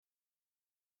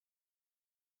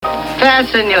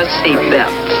Fasten your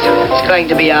seatbelts. It's going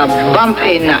to be a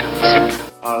bumpy night.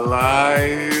 Alive!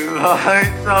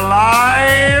 It's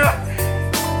alive!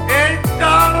 It's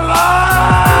alive!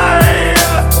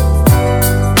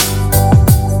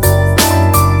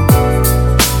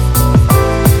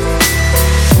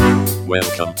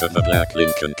 Welcome to the Black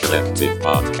Lincoln Collective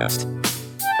Podcast.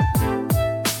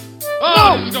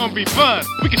 Oh, this is gonna be fun.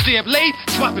 We can stay up late,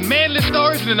 swapping manly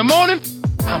stories, and in the morning,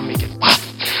 I'll make it pop.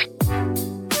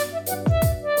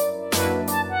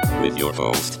 With your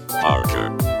host, Parker.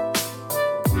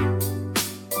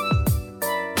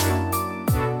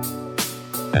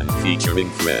 And featuring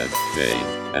Fred,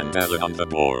 Dave, and Alan on the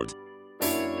board.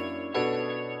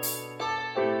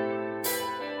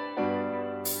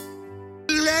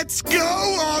 Let's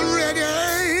go already!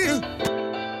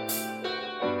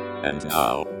 And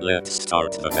now, let's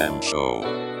start the damn show.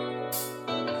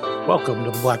 Welcome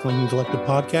to the Black Lincoln Collective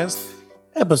Podcast,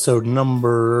 episode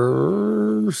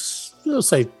number, let's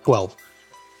say 12.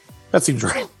 That seems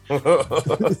right.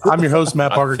 I'm your host,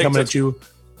 Matt Parker, coming at you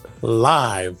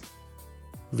live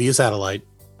via satellite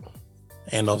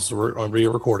and also via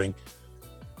recording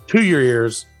to your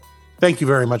ears. Thank you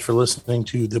very much for listening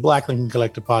to the Black Lincoln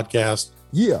Collective Podcast.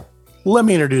 Yeah. Let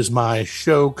me introduce my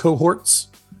show cohorts.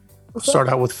 Start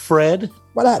out with Fred.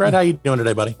 What happened? Fred, how you doing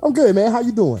today, buddy? I'm good, man. How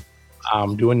you doing?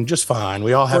 I'm doing just fine.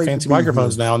 We all have Great to fancy be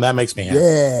microphones here. now, and that makes me happy.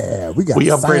 Yeah, we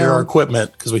upgraded our sound.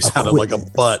 equipment because we sounded like a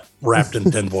Equipment. butt wrapped in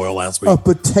tinfoil last week. A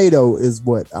potato is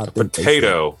what I think. they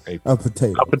Potato. say. A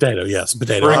potato. A potato, yes,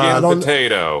 potato. Friggin'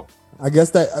 potato. I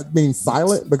guess that means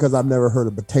silent because I've never heard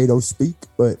a potato speak.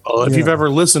 But If you've ever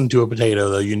listened to a potato,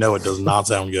 though, you know it does not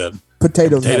sound good.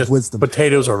 potatoes have wisdom.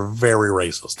 Potatoes are very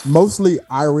racist. Mostly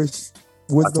Irish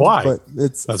wisdom. That's why. But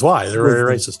it's That's why they're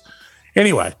very racist.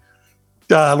 Anyway,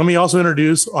 let me also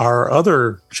introduce our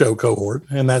other show cohort,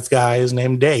 and that guy is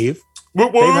named Dave.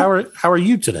 Whoop, Dave, how are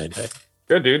you today, Dave?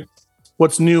 Good, dude.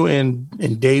 What's new in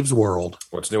Dave's world?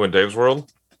 What's new in Dave's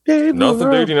world? Dave,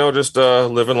 Nothing, dude. You know, just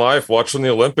living life, watching the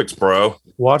Olympics, bro.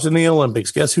 Watching the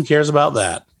Olympics. Guess who cares about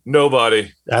that?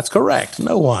 Nobody. That's correct.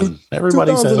 No one.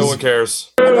 Everybody says No one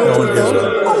cares.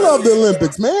 I love the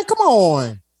Olympics, man. Come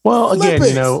on. Well, again,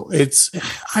 Olympics.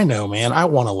 I know, man. I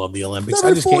want to love the Olympics. I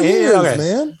Every just 4 can't. years, Okay.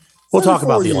 man. We'll Every talk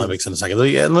about 4 the years. Olympics in a second.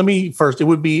 Let me first, it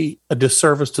would be a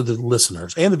disservice to the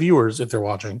listeners and the viewers if they're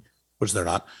watching, which they're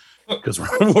not, because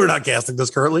we're not casting this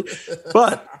currently.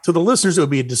 But to the listeners, it would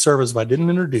be a disservice if I didn't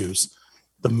introduce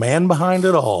the man behind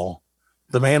it all,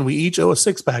 the man we each owe a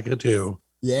six-pack to,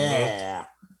 Yeah.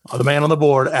 the man on the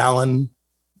board, Alan,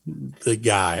 the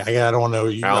guy. I don't want to know.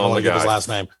 I don't want to give his last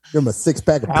name. Give him a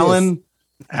 6-pack of Alan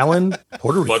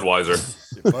Puerto Rico.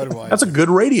 Budweiser. That's a good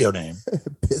radio name.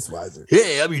 Pissweiser.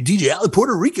 Hey, I'm your DJ Alan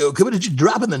Puerto Rico coming at you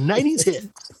dropping the 90s hit.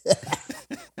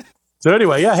 So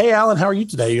anyway, yeah. Hey, Alan, how are you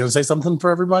today? You going to say something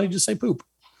for everybody? Just say poop.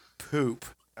 Poop.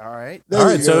 All right. There All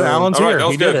you right. So go. Alan's All right, here. that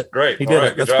was He did good. it. Great. He All did right, it.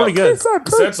 good That's job. pretty good.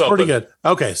 Said something. Pretty good.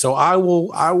 Okay. So I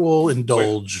will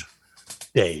indulge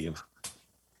Dave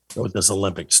with this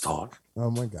Olympics talk. Oh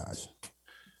my gosh.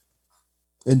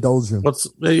 Indulge him.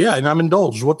 And I'm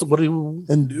indulged. What do you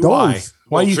Indulge. Why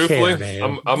Well, you truthfully, care,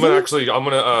 Dave? I'm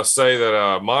gonna say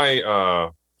that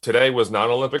my today was not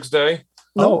Olympics Day.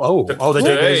 Oh, they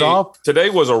take days off? Today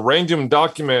was a random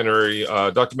documentary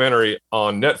on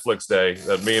Netflix day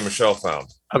that me and Michelle found.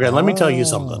 Okay, let me tell you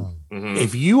something. Mhm.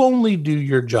 If you only do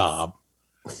your job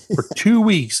for 2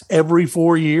 weeks every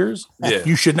 4 years, Yeah.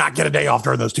 you should not get a day off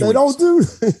during those 2 They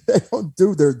weeks. they don't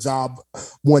do their job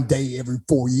one day every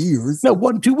 4 years. No,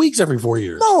 2 weeks every 4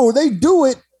 years. No, they do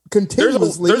it There's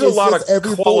continuously. a It's lot just of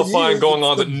every 4 qualifying years. going It's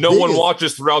on the that no one biggest.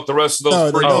 watches throughout the rest of No,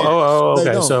 those they 3 don't. years. They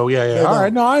Okay. don't. So yeah. They All right.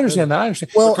 don't. No, I understand that. I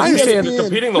understand. Well, I understand. ESPN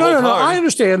Competing the whole No. time. I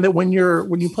understand that when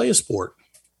you play a sport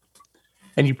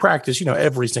and you practice,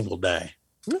 every single day,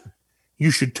 you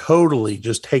should totally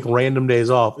just take random days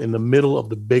off in the middle of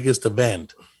the biggest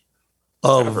event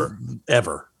of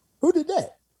ever. Who did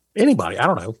that? Anybody? I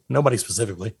don't know. Nobody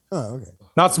specifically. Oh, okay.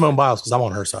 Not Simone Biles because I'm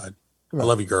on her side. Right. I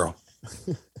love you, girl.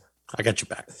 I got you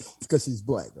back. It's because she's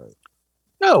black, right?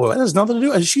 No, that has nothing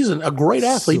to do. She's a great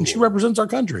athlete and she represents our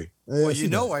country. Yeah, Well, she you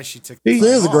know does. why she took. She the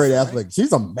is a time great off, athlete. right?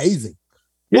 She's amazing.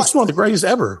 It's one of the greatest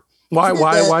ever. Why?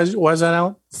 Forget that. Why is that,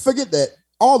 Alan? Forget that.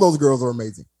 All those girls are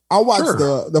amazing. I watched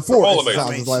Sure. the four all amazing.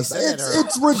 exercises she last said night. that her-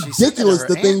 It's she said that ridiculous her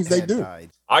the things aunt they had do. died.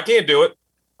 I can't do it.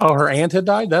 Oh, her aunt had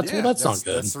died. That's Yeah, not good.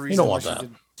 That's the You reason don't why want she that. did-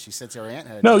 She said her aunt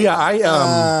had. No, died.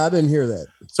 yeah, I didn't hear that.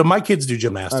 So my kids do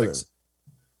gymnastics,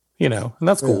 and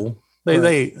that's cool.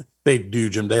 They do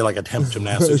gym. They like attempt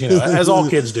gymnastics, as all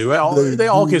kids do.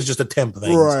 All kids just attempt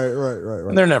things. Right.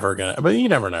 And they're never gonna. But you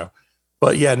never know.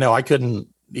 But yeah, no, I couldn't.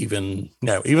 even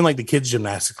like the kids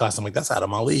gymnastics class. I'm like, that's out of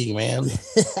my league, man.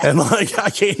 And like, I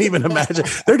can't even imagine.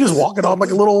 They're just walking on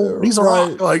like a little piece of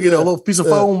rock, like, a little piece of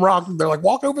foam rock. They're like,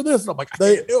 walk over this. And I'm like, I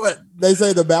can't do it. They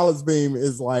say the balance beam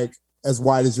is like as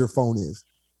wide as your phone is.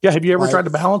 Yeah. Have you ever tried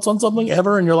to balance on something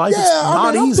ever in your life? Yeah, it's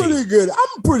not easy. I'm pretty good.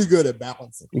 I'm pretty good at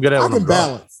balancing. I'm good at I can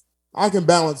balance. I can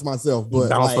balance myself, but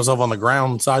balance myself on the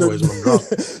ground sideways when I'm drunk.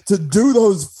 To do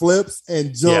those flips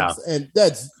and jumps, and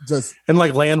that's just and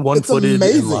like land one footed.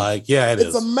 Amazing. And like, yeah,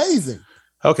 it's amazing.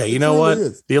 Okay, you know what?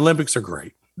 The Olympics are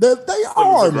great. They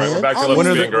are, man. When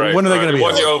are they going to be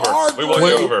over? We won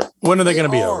you over. When are they going to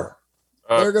be over?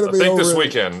 They're going to be over. I think over this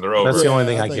weekend they're over. That's the only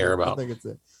thing I care about. I think it's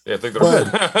it. Yeah, I think they're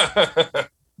good.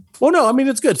 Well, no, I mean,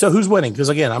 it's good. So who's winning? Because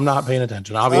again, I'm not paying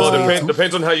attention. Obviously, well, it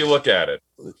depends on how you look at it.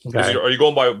 Okay. Are you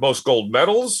going by most gold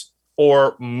medals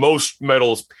or most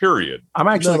medals, period? I'm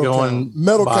actually going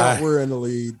medal count. We're in the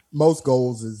lead. Most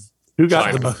goals is who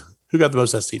got the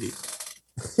most STDs?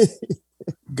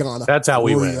 Ghana. That's how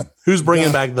we win. Who's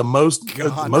bringing back the most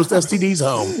STDs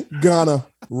home? Ghana,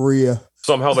 Rhea.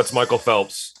 Somehow that's Michael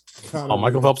Phelps.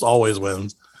 Michael Phelps always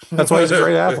wins. That's why he's a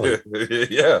great athlete.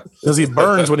 Yeah, because he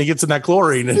burns when he gets in that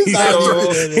chlorine, and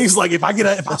he's like, if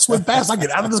I swim fast, I get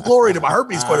out of this chlorine, and my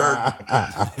herpes quit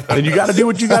hurt. And you got to do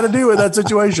what you got to do in that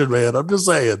situation, man. I'm just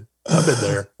saying. I've been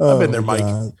there. I've been there,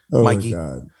 Mike. Mikey.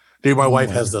 Dude, my wife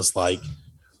has this like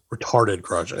retarded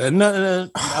crush, and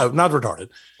not retarded.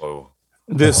 Whoa.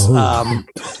 This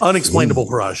unexplainable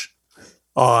crush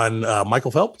on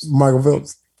Michael Phelps. Michael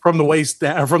Phelps from the waist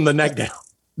down, from the neck down.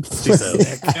 She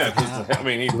said, I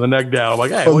mean, the neck down. I'm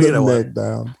like, hey, well, you know what?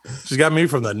 Down. She's got me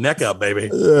from the neck up, baby.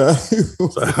 Yeah.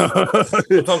 Slap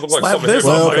this on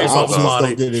my face on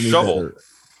somebody. Shovel.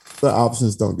 The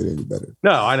options don't get any better.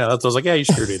 No, I know. That's I was like, yeah, you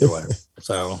screwed either way.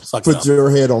 So put your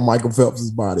head on Michael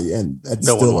Phelps's body, and that's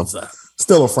no one wants that.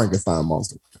 Still a Frankenstein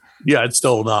monster. Yeah, it's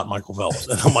still not Michael Phelps.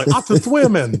 And I'm like, I'm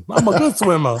swimming. I'm a good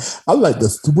swimmer. I like to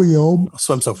swim. I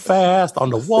swim so fast on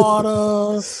the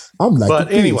water. I'm like,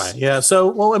 but anyway, yeah.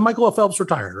 So, and Michael Phelps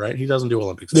retired, right? He doesn't do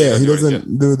Olympics. Yeah, he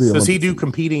doesn't do the Olympics. Does he do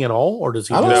competing at all, or does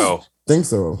he? I don't think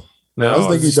so. No, I just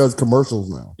think he does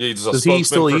commercials now. Yeah, he's does he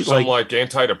still eat some like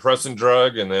antidepressant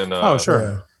drug, and then oh sure,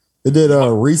 yeah. They did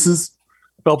Reese's.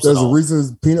 Phelps there's a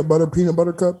Reese's peanut butter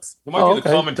cups. He might do the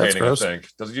commentating. I think.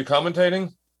 Does he do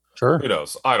commentating? Sure. Who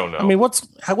knows? I don't know. I mean, what is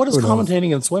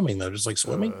commentating and swimming though? Just like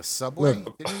swimming? Subway.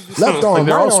 Left arm,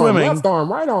 they're right all arm, swimming. left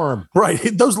arm, right arm. Right.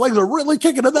 Those legs are really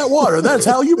kicking in that water. That's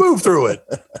how you move through it.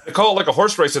 They call it like a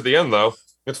horse race at the end, though.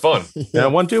 It's fun. Yeah,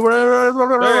 1, 2.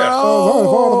 Oh,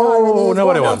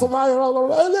 nobody won.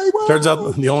 Turns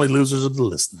out the only losers are the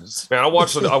listeners. Man, I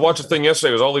watched a thing yesterday.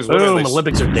 It was all these women.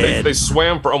 Olympics are dead. They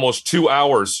swam for almost 2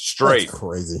 hours straight. That's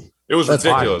crazy. It was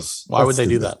ridiculous. Why would they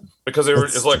do that? Because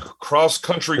it's like cross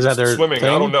country swimming. Thing?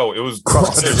 I don't know. It was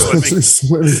cross country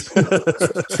swimming.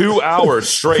 2 hours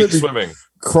straight swimming.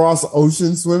 Cross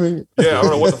ocean swimming. Yeah, I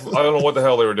don't know what the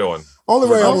hell they were doing. Only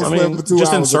way I would swim for 2 hours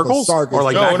just in circles, or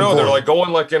like no, they're like going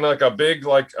like in like a big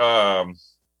like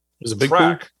there's a big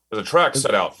track. Pool? There's a track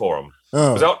set out for them.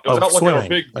 Oh. It was out like in a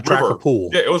big track river. Or pool.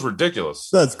 Yeah, it was ridiculous.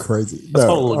 That's crazy. That's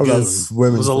called a lagoon.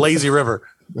 It was a lazy river.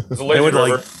 It was a lazy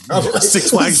river. Like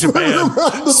Six Flags Japan,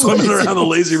 swimming around the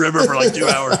lazy river for like 2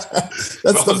 hours.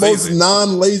 That's the most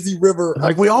non-lazy river.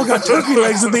 Like we all got turkey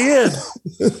legs at the end.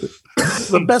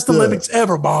 The best Olympics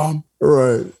ever, Bomb.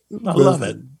 Right. I love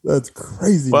it. That's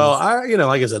crazy. Well,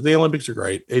 like I said, the Olympics are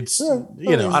great. It's I don't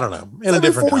know, in a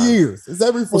different 4 years. It's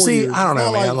every 4 years. I don't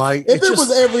know, man. Like if it was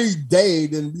every day,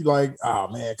 then be like, oh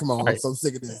man, come on, I'm so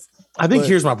sick of this. I think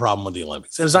here's my problem with the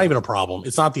Olympics. It's not even a problem.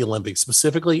 It's not the Olympics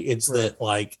specifically. It's that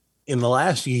like in the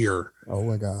last year. Oh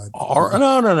my God.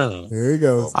 No. Here he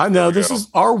goes. I know is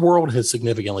our world has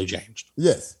significantly changed.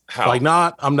 Yes. How? Like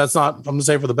I'm going to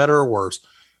say for the better or worse,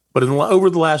 but over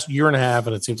the last year and a half,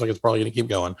 and it seems like it's probably going to keep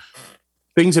going.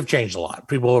 Things have changed a lot.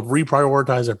 People have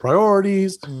reprioritized their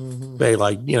priorities. Mm-hmm. They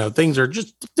things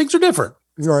are different.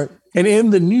 Right. And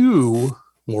in the new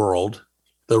world,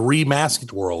 the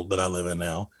remasked world that I live in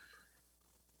now,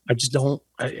 I just don't.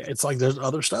 It's like there's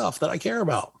other stuff that I care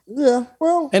about. Yeah,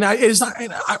 well, and it's not. I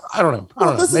don't know. I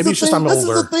don't know. Maybe it's just I'm older. This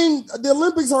is the thing. The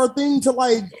Olympics are a thing to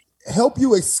like help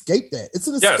you escape that. It's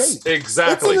an escape. Yes,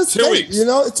 exactly. It's an 2 escape, weeks.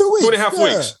 2 weeks. 2.5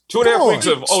 weeks. 2.5 weeks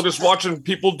of just watching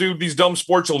people do these dumb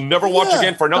sports you'll never watch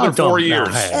again for another 4 years.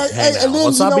 And then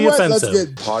let's not be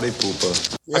offensive. Party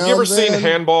pooper. Have you ever seen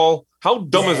handball? How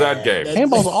dumb is that game?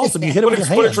 Handball's awesome. You hit it with your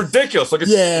hand. But it's ridiculous. Like,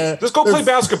 just go play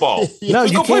basketball. No,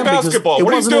 you can't basketball.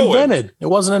 What are you doing? It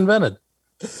wasn't invented.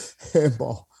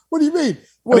 Handball. What do you mean?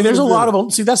 There's a lot of them.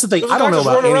 See, that's the thing. I don't know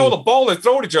about running around with the ball. They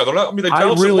throw at each other. I mean, they I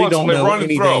really don't know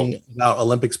anything about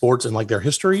Olympic sports and like their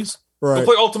histories. Right. Go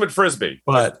play Ultimate Frisbee.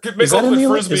 But Make is that in Ultimate the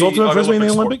Frisbee Is Ultimate an Frisbee in the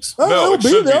Olympic Olympics? No, it'll it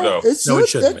should be, there. though. It should. No, it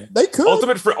shouldn't be. They could.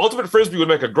 Ultimate Frisbee would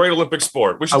make a great Olympic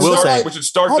sport. We should I will start, say- we should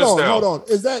start Hold this on, now. hold on.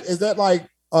 Is that like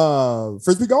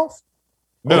frisbee golf?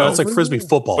 No, No, it's like Frisbee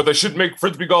football. but they should make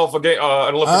Frisbee golf an Olympic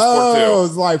sport Oh, too.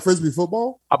 it's like frisbee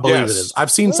football. I believe Yes. it is.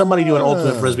 I've seen somebody do an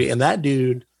Ultimate Ah. Frisbee, and that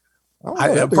dude, Oh, I,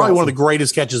 that'd be probably one of the awesome.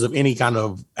 greatest catches of any kind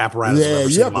of apparatus I've Yeah, ever you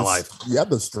seen in have my to, life. you have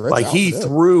to stretch. Like out he there.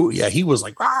 threw, he was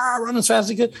like run as fast as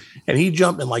he could, and he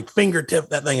jumped and like fingertipped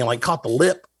that thing and like caught the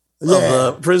lip of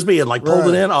the frisbee and like pulled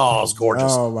it in. Oh, it was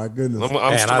gorgeous. Oh my goodness! Man,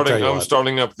 I'll tell you I'm what.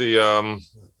 starting up the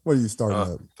What are you starting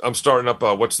up? I'm starting up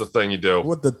what's the thing you do?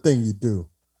 What the thing you do?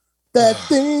 That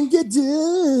thing you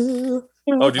do.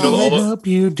 Oh, do you know I all the hope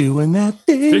you doing that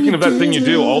thing. Speaking of that thing you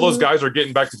do, all those guys are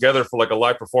getting back together for like a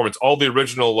live performance. All the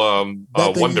original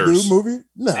That Thing Wonders. You Do movie?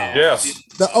 No. Yes,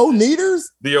 The Oneaters?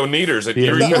 the Oneaters at The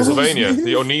Erie, Oneaters. Pennsylvania.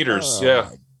 The Oneaters, Oh, yeah.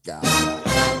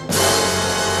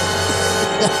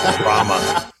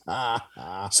 Drama. God.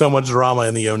 So much drama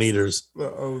in the Oneaters. The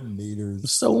Oneaters.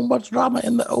 So much drama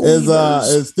in the Oneaters.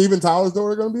 Is Steven Tyler's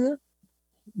daughter going to be there?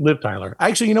 Liv Tyler.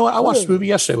 Actually, you know what? I watched Yeah. the movie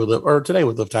yesterday today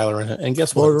with Liv Tyler in it, and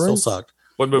guess what? Lord It of the still Rings? sucked.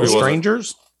 What movie was it?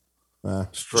 Strangers.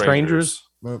 Strangers.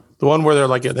 Well, The one where they're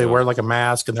like they wear like a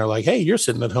mask and they're like, "Hey, you're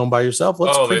sitting at home by yourself.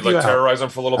 Let's Oh, they creep you like out." terrorize them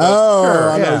for a little bit. Oh, Sure,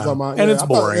 I know yeah. what you're talking about. And Yeah, it's I thought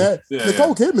boring. that- Yeah,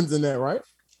 Nicole Kidman's in that, right?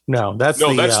 No, that's no,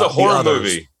 the, that's the horror Others.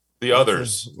 movie. The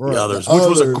Others. Right. The Others, which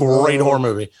was a great horror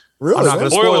movie. Really? I'm not going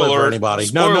to Spoiler spoil it for alert. anybody.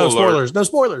 Spoiler No alert. spoilers. No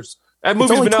spoilers. That It's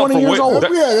movie's only been out 20 for years way,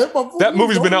 old. that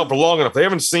movie's been out for long enough. They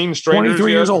haven't seen Strangers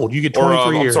 23 yet. years old. You get Or,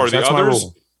 23 I'm years. sorry, the That's my Others.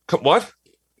 rule. What?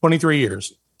 23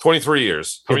 years. 23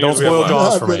 years. How Yeah, many don't years do we have spoil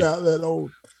left? Jaws for me. Not that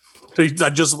old.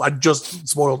 I just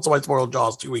spoiled. Somebody spoiled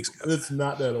Jaws 2 weeks ago. It's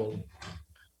not that old.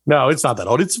 No, it's not that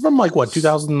old. It's from like what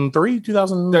 2003,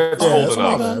 2000. That's Yeah, old that's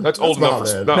enough. about That's that. old That's enough.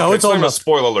 about that. No, No, it's old not a enough.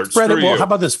 spoiler alert. Fred, Screw well, you. how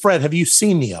about this, Fred? Have you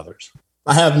seen the Others?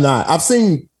 I have not. I've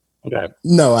seen. Okay,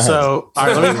 No, I haven't. so all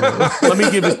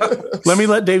right, let me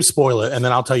let Dave spoil it, and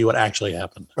then I'll tell you what actually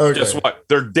happened. Okay. Guess what?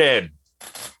 They're dead.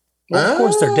 Well, of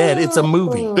course, they're dead. It's a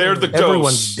movie. They're the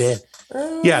Everyone's ghosts. dead.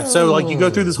 Yeah, so like you go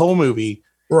through this whole movie,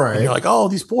 and Right. you're like, oh,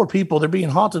 these poor people, they're being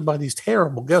haunted by these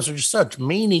terrible ghosts. They're just such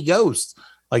meanie ghosts,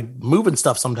 like moving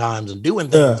stuff sometimes and doing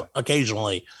things Yeah.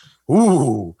 occasionally.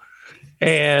 Ooh.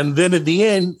 And then at the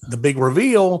end, the big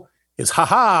reveal is,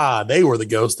 they were the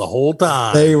ghosts the whole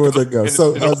time. They were the ghosts.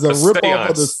 So It's as a a rip off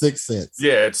of seance. the Sixth Sense.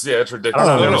 Yeah, it's I ridiculous.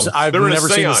 don't know. No, I've they're in a never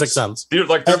seen The seance. Sixth Sense.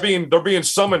 They're being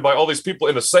summoned by all these people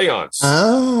in a seance.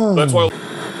 Oh, That's why.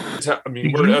 I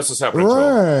mean, where else is happening? To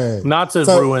them? Right. Not to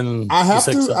So, ruin I have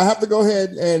The Sixth to. Sense. I have to go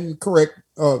ahead and correct.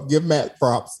 Give Matt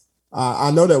props.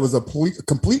 I know that was a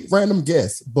complete random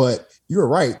guess, but you're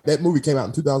right. That movie came out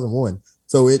in 2001,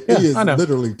 so it Yeah, is I know.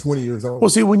 literally 20 years old. Well,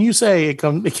 see, when you say it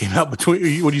came out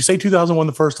between, when you say 2001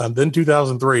 the first time, then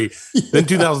 2003, then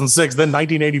 2006, then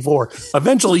 1984,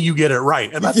 eventually you get it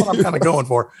right. And that's what I'm kind of going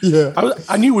for. Yeah,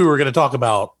 I knew we were going to talk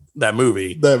about that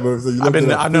movie. that movie. So you I've looked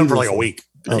it up known for like a previously. week.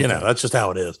 Okay. You know, that's just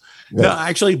how it is. Yeah. No,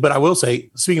 actually, but I will say,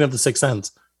 speaking of The Sixth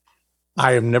Sense,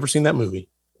 I have never seen that movie.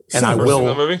 And I Ever seen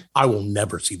that will, movie? I will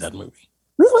never see that movie.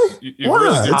 Really? You Why?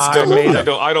 really? It's It's I good made movie.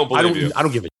 up. I don't believe you. I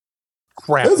don't give a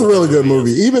crap. It's a what really that good is.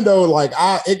 movie, even though like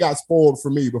it got spoiled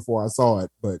for me before I saw it.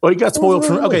 But Well, it got spoiled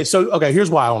for really okay. So here's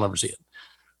why I'll never see it.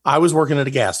 I was working at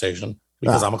a gas station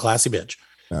because Ah. I'm a classy bitch.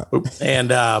 Yeah.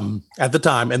 And at the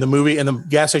time, and the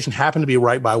gas station happened to be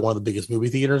right by one of the biggest movie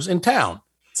theaters in town.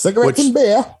 cigarettes Which- and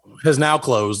beer. Has now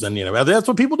closed, and that's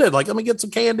what people did. Like, let me get some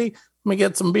candy, let me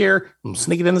get some beer, I'm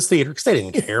sneaking in this theater because they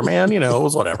didn't care, man. It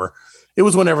was whatever. It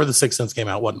was whenever The Sixth Sense came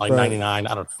out, what, like Right. 99?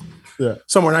 I don't know. Yeah.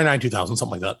 Somewhere 99, 2000,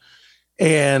 something like that.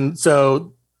 And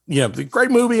so, the great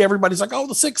movie. Everybody's like, oh,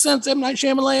 The Sixth Sense, M. Night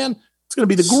Shyamalan. It's going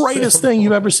to be the greatest thing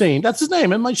you've ever seen. That's his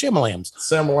name, M. Night Shyamalan.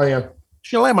 Samalam.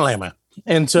 Shalamalama.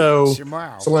 And so,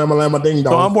 Salamalama ding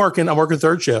so I'm dong. working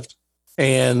third shift,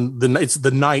 and it's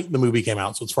the night the movie came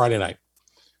out, so it's Friday night.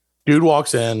 Dude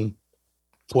walks in,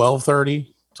 12:30,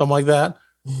 something like that,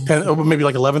 and maybe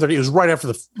like 11:30. It was right after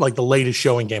the latest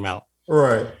showing came out,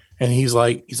 Right. and he's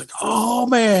like, oh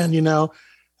man, and I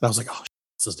was like, oh,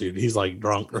 it's this dude. He's like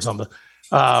drunk or something.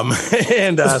 And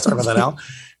sorry about that, Al.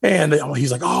 And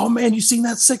he's like, oh man, you seen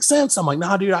that Sixth Sense? I'm like,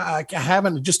 nah, dude, I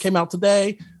haven't. It just came out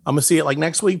today. I'm gonna see it like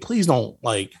next week. Please don't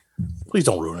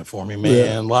ruin it for me, man.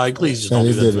 Yeah. Like, please just don't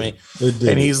And do it that to did me. It did.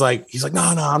 And he's like, no,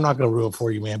 I'm not gonna ruin it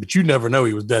for you, man. But you never know,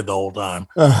 he was dead the whole time.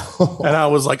 Oh. And I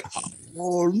was like,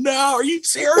 oh no, are you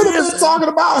Could have been serious? talking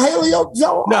about Haley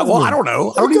Joe. No, well, I don't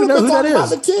know. I don't even know who that is.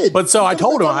 The kid. But so I Could've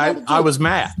told been him, talking about the I kid. was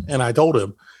mad, and I told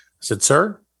him, I said,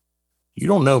 sir, you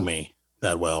don't know me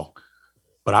that well,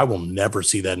 but I will never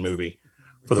see that movie.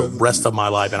 for the rest of my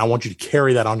life. And I want you to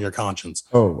carry that on your conscience.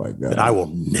 Oh my god! And I will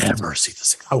never see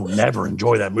this. I will never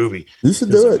enjoy that movie. You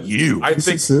should do it. I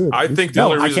think the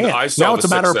No, only reason can't. I saw Now it's a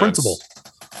matter of Sixth principle. Sense-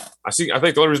 I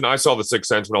think the only reason I saw The Sixth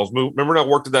Sense when I was remember when I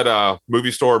worked at that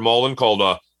movie store in Malden called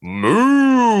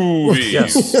Movies.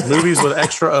 Yes, movies with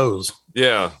extra O's.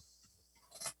 Yeah.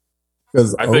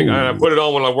 Because I think I put it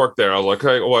on when I worked there. I was like,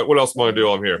 hey, what else am I going to do?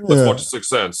 I'm here. Let's Yeah. watch The Sixth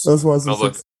Sense. that's why I was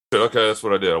like, okay, that's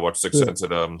what I did. I watched Sixth Yeah. Sense at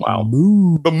Wow.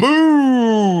 the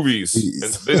movies. Jeez.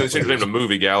 And then they changed the name to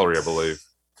Movie Gallery, I believe.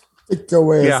 Take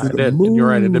your ass Yeah, to it the did. You're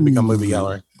right. It did become movie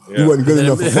gallery. You Yeah. wasn't good And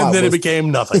enough for then it Blockbuster.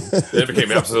 became nothing. It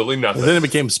became absolutely And nothing. then it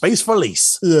became space for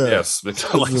lease, Yeah. Yes.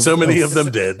 like so many of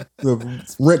them did. The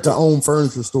rent to own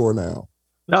furniture store now.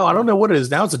 No, I don't know what it is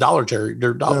now. It's a Dollar Tree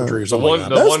or Dollar Yeah. Tree or The something one, like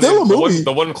the, that. That's one, still a the, movie. one,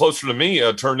 the one closer to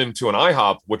me turned into an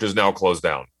IHOP, which is now closed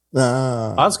down.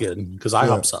 That's good because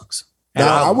IHOP Yeah. sucks. And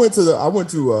Now, I I'll, went to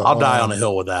I'll die on a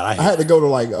hill with that. I had to go to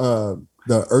like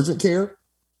the urgent care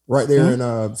right there in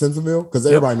Simpsonville because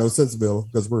everybody knows Simpsonville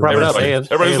because we're Right up. Everybody,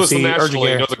 AFC everybody's listening urgent nationally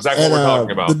care. knows exactly and what we're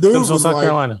talking about. the dude Simpson, was South like,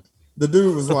 Carolina. the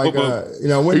dude was like, I went in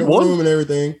the What? room and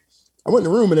everything. I went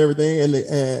in the room and everything,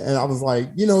 and I was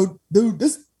like, dude,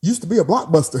 this used to be a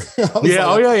Blockbuster. I was Yeah.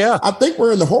 like, Oh yeah. I think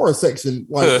we're in the horror section.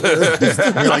 Like,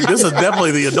 You're like, this is definitely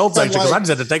the adult I'm section because like- I just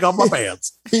had to take off my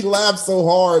pants. he laughed so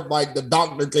hard, like the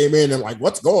doctor came in and like,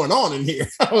 what's going on in here?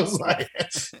 I was like,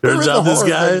 we're Turns in out the this horror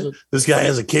guy, section. this guy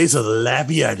has a case of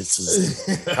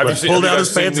lappitis. Have you, seen, Pulled have, you out his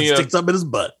guys seen pants and the, sticks up in his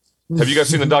butt. have you guys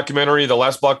seen the documentary, The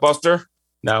Last Blockbuster?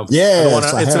 No. Yes, The one-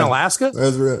 I it's in have. Alaska.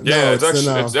 That's real. Yeah, No, it's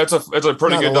actually in, it's a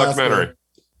pretty not good Alaska. documentary.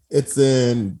 It's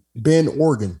in Bend,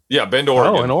 Oregon. Yeah, Bend,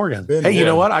 Oregon. Oh, in Oregon. Been Hey, you there.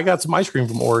 know what? I got some ice cream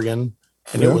from Oregon,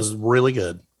 and Yeah? it was really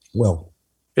good. Well,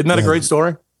 Isn't that a Yeah. great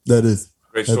story? that is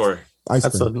Great That's- story. ice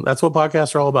That's cream. that's what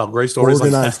podcasts are all about. Great stories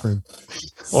Oregon like ice that. cream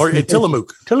Or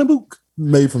Tillamook.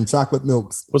 made from chocolate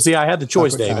milks. Well, see, I had the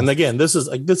choice, Chocolate Dave. ice. And again, this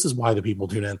is why the people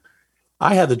tune in.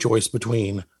 I had the choice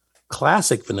between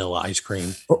classic vanilla ice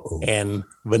cream Uh-oh. and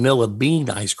vanilla bean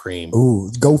ice cream. Ooh,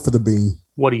 go for the bean.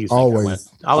 What do you think? I Always. went?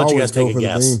 I'll let you Always guys go take a for the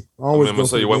guess. bean. Always I'm go going to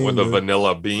for say you went with the bean,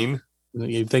 vanilla bean.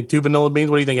 You think 2 vanilla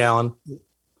beans? What do you think, Alan?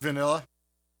 Vanilla.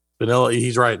 Vanilla.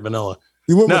 He's right. Vanilla.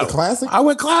 You went No. with the classic? I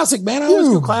went classic, man. I always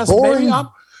You go classic, boring. baby.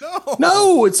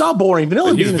 No, it's not boring. Vanilla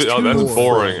And bean is that's too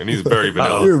boring, and he's very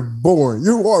vanilla. You're boring.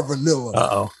 You are vanilla.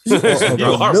 Uh-oh. You are a You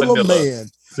are vanilla, vanilla. man.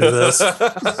 Do this.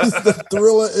 He's the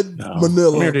thriller in No.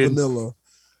 vanilla. Come here, dude. Vanilla.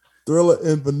 Thriller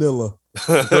in vanilla.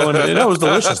 That was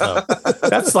delicious, though.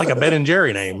 That's like a Ben and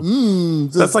Jerry name.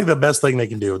 That's like the best thing they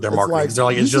can do with their it's marketing. They're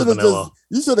like, you it's just should've vanilla.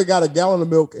 you should have got a gallon of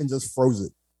milk and just froze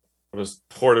it. Just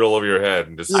poured it all over your head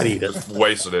and just, I'd eat it. just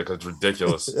wasted it because it's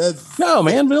ridiculous. That's No,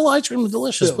 man, vanilla ice cream is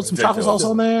delicious. Yeah, Put some chocolate ridiculous. sauce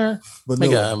on there. Make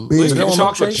vanilla. a At least get vanilla a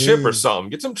chocolate milkshake. chip or something.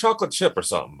 Get some chocolate chip or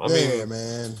something. I mean, Yeah,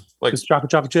 man. like, Just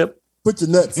chocolate chip. Put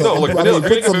your nuts no, on like it. vanilla.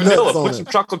 Put If you're some gonna get vanilla, nuts on put some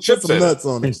it. chocolate Put chips some in it. nuts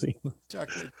on it.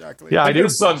 Chocolate. Yeah, I Make it do. a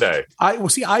Sunday.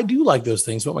 I do like those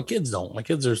things, but my kids don't. My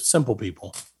kids are simple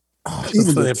people. Even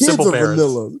They the have kids simple are parents.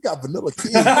 vanilla. You got vanilla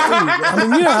kids. too, I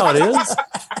mean, you know how it is.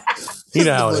 You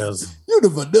know how it is. You the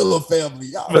vanilla family.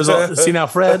 Y'all. See now,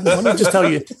 Fred. Let me just tell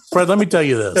you, Fred. Let me tell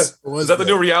you this. Is that the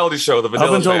new reality show, The Vanilla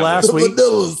Up until Family? last The week,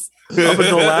 vanillas. up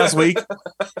until last week,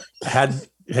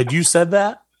 had you said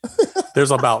that,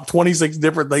 there's about 26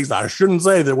 different things that I shouldn't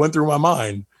say that went through my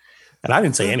mind, and I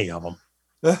didn't say any of them.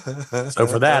 So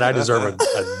for that, I deserve a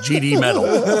GD medal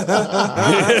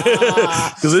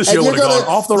because this And show would have gone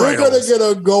off the You're gonna rails. get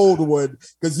a gold one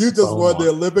because you just Oh, won the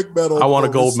Olympic medal. I want a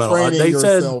for gold medal. restraining They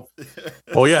said- yourself.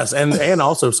 Oh yes, and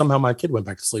also somehow my kid went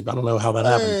back to sleep. I don't know how that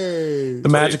happened. Hey. The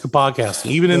magic of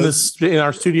podcasting, even in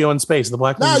our studio in space, the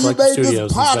Black Now Ladies you like made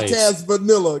studios this in space. podcast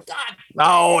vanilla. God,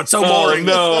 Oh, it's so Oh boring.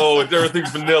 no,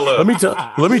 everything's vanilla.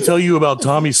 Let me tell you about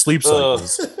Tommy's sleep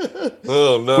cycles.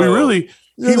 Oh no, He really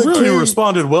You're the king.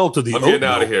 responded well to the I'm getting oatmeal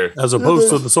out of here. as opposed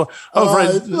to the soy. Oh, all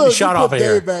Fred, right, look, shot you off put of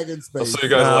here. Dave back in I'll space. see you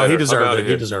guys No, later. he I'm deserved outta it. He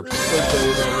here. deserved it.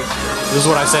 This is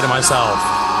what I say to myself.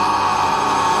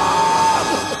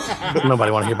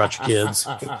 Nobody want to hear about your kids.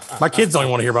 My kids don't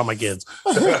even want to hear about my kids.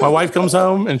 My wife comes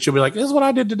home and she'll be like, "This is what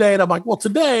I did today," and I'm like, "Well,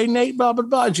 today, Nate, blah blah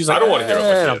blah." And she's like, I don't want to hear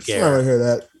about my I don't kids. I care. don't hear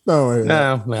that. I don't hear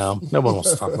that. No one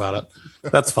wants to talk about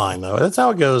it. That's fine though. That's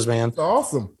how it goes, man. It's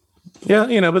awesome. Yeah,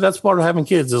 but that's part of having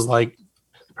kids is like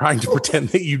trying to pretend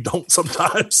that you don't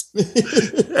sometimes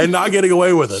and not getting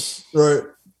away with it. Right.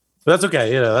 But that's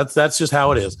okay. That's just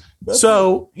how it is.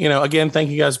 So, again, thank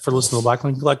you guys for listening to the Black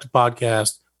Lincoln Collective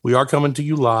podcast. We are coming to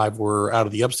you live. We're out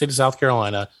of the upstate of South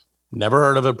Carolina. Never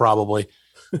heard of it, probably.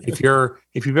 If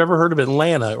you've ever heard of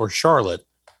Atlanta or Charlotte,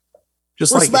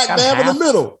 just We're like smack dab in the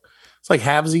middle. it's like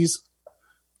halvesies.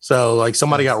 So like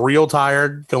somebody got real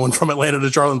tired going from Atlanta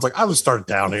to Charlotte. It's like, I'll just start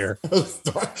down here.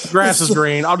 Grass is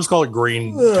green. I'll just call it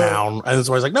Greentown. And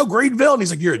so he's like, no, Greenville. And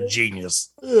he's like, you're a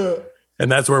genius. Yeah.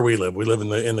 And that's where we live. We live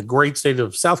in the great state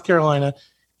of South Carolina,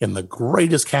 in the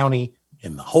greatest county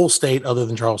in the whole state other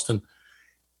than Charleston.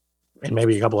 And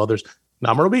maybe a couple others.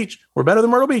 Not Myrtle Beach. We're better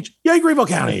than Myrtle Beach. Yay, Greenville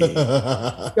County.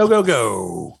 Go, go,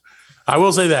 go. I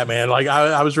will say that, man. Like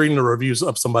I was reading the reviews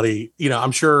of somebody,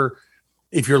 I'm sure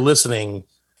if you're listening,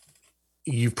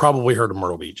 you've probably heard of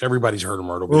Myrtle Beach. Everybody's heard of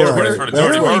Myrtle Beach. Right. Everybody's heard of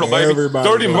Dirty Myrtle, baby. Everybody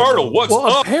Dirty knows. Myrtle. What's Well,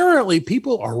 up? apparently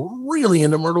people are really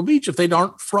into Myrtle Beach. If they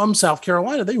aren't from South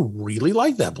Carolina, they really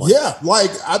like that place. Yeah,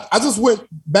 like I just went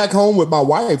back home with my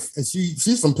wife, and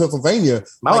she's from Pennsylvania,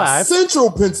 My wife.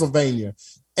 Central Pennsylvania,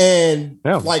 and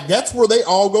Yeah. like that's where they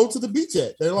all go to the beach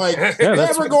at. They're like, Yeah,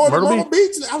 that's never going to Myrtle Myrtle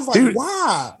Beach. And I was like, Dude,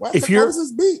 why? Why if you're- is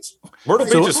this beach? Myrtle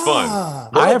So- Beach is fun. Ah.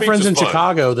 Myrtle I have Beach friends is in fun.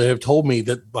 Chicago that have told me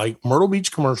that like Myrtle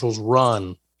Beach commercials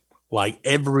run like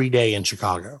every day in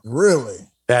Chicago. Really?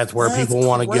 That's where That's people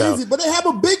want to go. crazy. But they have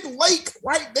a big lake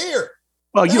right there.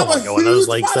 Well, you They don't want have to a go in those huge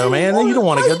lakes, though, body man. of You don't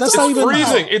want to water. go. That's It's not It's even.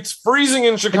 freezing. It's freezing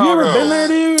in Have Chicago. you ever been there,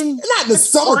 dude? Not in the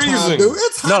summertime, freezing. dude.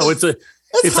 It's hot. No, it's a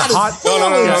it's a hot. hot- as No,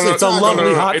 hell in It's a Chicago.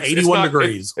 lovely hot It's 81 not-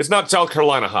 degrees. It's not South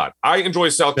Carolina hot. I enjoy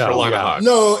South No, Carolina yeah. hot.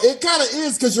 No, it kind of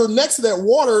is because you're next to that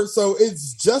water, so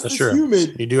it's just That's as true.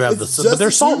 humid. You do have It's the, just but they're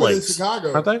as salt humid in lakes,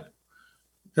 Chicago. aren't they?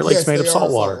 They're lakes Yes, made they of are salt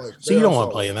salt water, lakes. so They you are don't want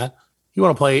salt to play in lakes. that. You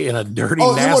want to play in a dirty, Oh,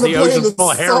 you want nasty to play in ocean the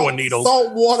full of heroin needles.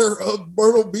 salt water of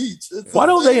Myrtle Beach. It's Why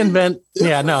don't they amazing. invent? Yeah,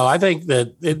 different. no, I think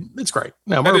that it's great.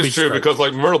 No, That Myrtle is Beach true great. because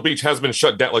like Myrtle Beach has been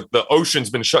shut down. Like the ocean's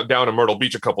been shut down in Myrtle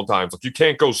Beach a couple times. Like you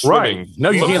can't go swimming. Right.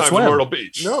 No, you can't sometimes in swim. Myrtle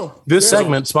Beach. No, This Yeah.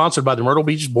 segment sponsored by the Myrtle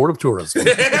Beach Board of Tourism.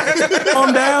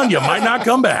 Calm down, you might not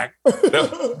come back.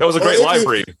 That was a great Well, live if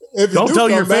read. If you Don't do tell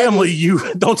come your back,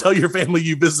 family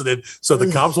you visited, so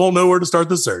the cops won't know where to start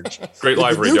the search. Great If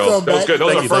live you read, do y'all. come That was back, good. That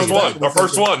was our thank first you, one. thank you. Our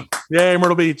first one. Yay,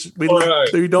 Myrtle Beach. We All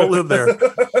right. don't live there.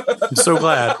 I'm so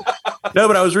glad. No,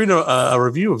 but I was reading a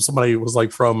review of somebody who was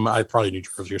like from probably New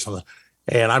Jersey or something,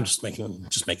 and I'm just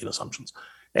making assumptions.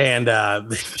 And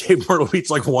they gave Myrtle Beach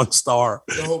like 1 star,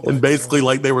 Oh, my and basically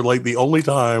like they were like the only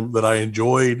time that I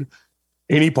enjoyed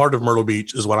any part of Myrtle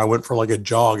Beach is when I went for like a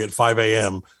jog at 5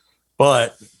 a.m.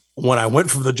 But when I went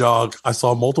for the jog, I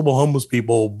saw multiple homeless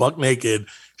people buck naked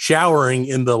showering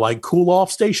in the like cool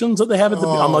off stations that they have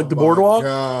on like the boardwalk.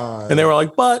 And they were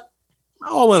like, but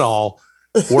all in all,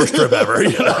 worst trip ever.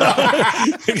 You know?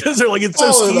 Because they're like, it's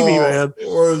so skeevy, man.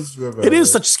 It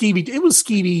is such skeevy. It was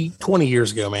skeevy 20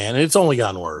 years ago, man. And it's only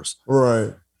gotten worse.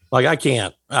 Right. Like I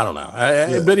don't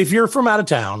know. But if you're from out of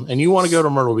town and you want to go to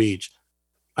Myrtle Beach,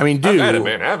 I mean, I've do, had it,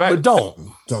 man. I've had but it.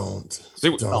 don't. Don't.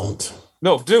 See, Don't.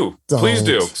 no, do. Please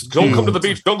do. Don't come to the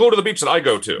beach. Don't go to the beach that I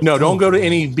go to. No, don't go to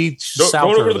any beach Don't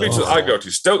south go of to the beach though. that I go to.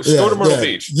 Go to Myrtle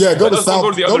Beach. Yeah, go to Let's South.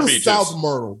 Go to the Go other to beaches. South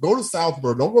Myrtle. Go to South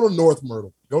Myrtle. Don't go to North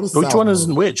Myrtle. Go to South. Which one is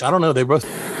Myrtle. which? I don't know. They both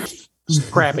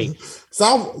crappy.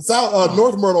 South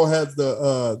North Myrtle has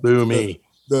the Boo me.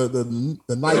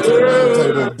 the night at the round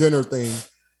table dinner thing.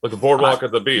 Like the boardwalk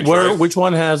at the beach. Where? right? Which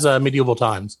one has medieval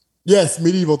times? Yes,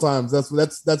 medieval times. That's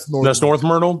North. That's North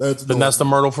Myrtle. That's Then North. that's the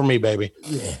Myrtle for me, baby.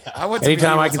 Yeah. I went to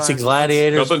Anytime I medieval can see times.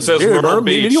 gladiators. Nothing says Dude, Myrtle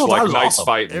Beach medieval like times is nice awesome.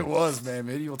 fighting. It was, man.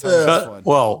 Medieval times Yeah. was fun.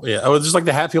 Well, yeah, it was just like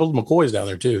the Hatfield McCoys down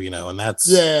there too, you know, and that's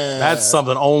Yeah.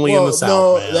 something only in the South.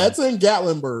 No, man. that's in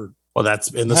Gatlinburg. Well,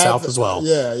 that's in the South as well.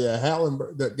 Yeah,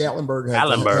 Gatlinburg. The Gatlinburg has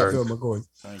Gatlinburg. Hatfield McCoy.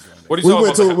 I ain't going there. What are you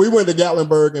talking about? We went to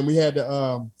Gatlinburg and we had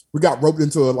to we got roped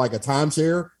into a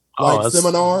timeshare that's-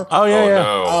 seminar. Oh yeah, Oh, yeah.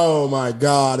 no. Oh my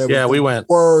God! It was Yeah, the we went.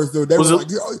 Worst, dude. They Was were it-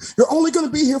 like, "You're only going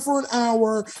to be here for an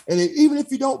hour, and even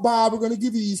if you don't buy, we're going to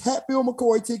give you these Hatfield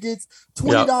McCoy tickets,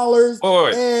 $20 Oh,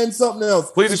 wait. and something else."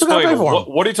 Please Still gotta explain. pay for 'em.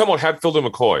 What are you talking about? Hatfield and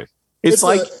McCoy. It's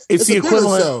like it's the a dinner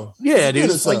equivalent. show. Yeah, It's a dude.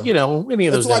 dinner It's like show. any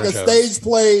of those. It's like a dinner shows. stage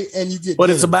play, and you get. But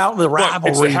it's dinner. about the What? It's the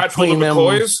rivalry Hatfield between and them.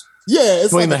 McCoys. Yeah, it's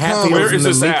between like the a Hatfields comedy. Where and is the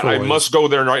this at? I McCoys. must go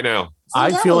there right now.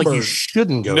 I feel like you Gatlinburg.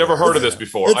 shouldn't go. Never there. heard of this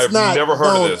before. It's I've not. never heard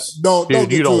of don't- this. Don't Dude,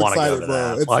 get you don't too want to go excited, to bro.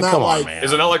 that. It's Like, not come like on, man.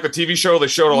 Is it not like the TV show they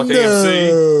showed on like No.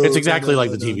 AMC? It's exactly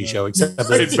like the No, TV no, show, no. except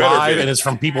that It it's better live be. and it's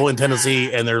from people in Tennessee,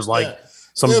 and there's like Yeah.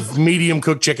 some If- medium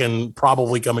cooked chicken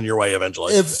probably coming your way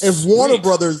eventually. If Warner Sweet.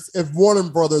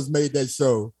 Brothers made that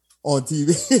show on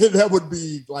TV, that would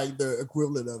be like the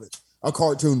equivalent of it, a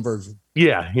cartoon version.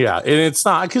 Yeah, and it's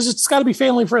not because it's got to be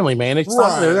family friendly, man. It's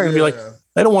not. They're going to be like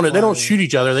they don't want to. They don't Right. shoot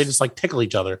each other. They just like tickle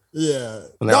each other. Yeah.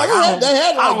 And they're like, I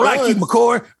don't like you,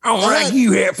 McCoy. I don't They like had-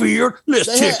 you, Hatfield. Let's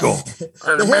they had- tickle.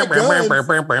 they had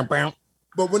guns.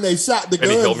 But when they shot the And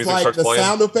he killed guns, me, like starts the playing.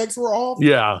 sound effects were off.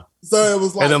 Yeah. So it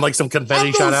was like, And then like some confetti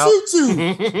I'm shot gonna out.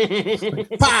 shoot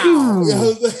you. Pow.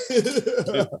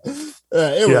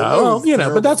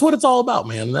 But that's what it's all about,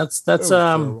 man. That's That's It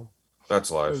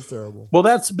life. was terrible. well,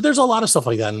 but there's a lot of stuff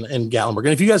like that in Gatlinburg. And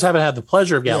if you guys haven't had the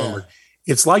pleasure of Gatlinburg,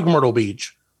 it's like Myrtle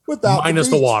Beach Without minus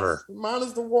the beach. water.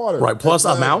 Minus the water. Right. Plus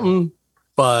a mountain,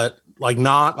 but like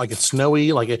not like it's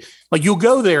snowy. Like you'll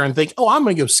go there and think, oh, I'm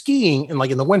going to go skiing in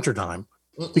like in the wintertime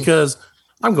because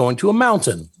I'm going to a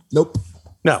mountain. Nope.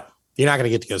 No, you're not going to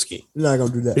get to go ski You're not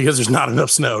gonna do that. because there's not enough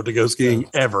snow to go skiing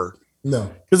ever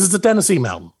No. because it's a Tennessee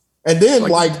mountain. And then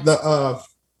like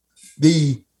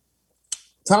the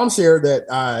timeshare that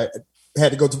I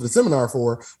had to go to the seminar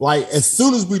for, like as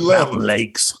soon as we left, Mountain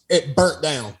lakes. it burnt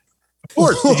down. Of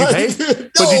course. Did you pay?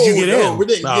 But did you get in? We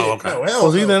didn't get it. Okay. No, hell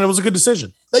Well, see, no. then it was a good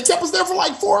decision. They kept us there for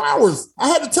like 4 hours. I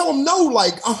had to tell them no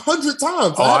like 100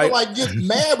 times. I had to like get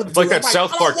mad with It's like them. that I'm South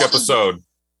I don't Park want to- episode.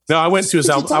 No, I went to a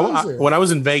South. timeshare. When I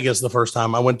was in Vegas the first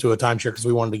time, I went to a timeshare because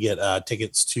we wanted to get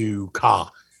tickets to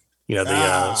Ka,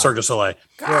 the Cirque du Soleil,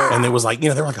 and it was like they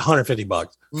were like $150.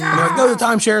 And they're like, go to the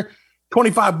timeshare,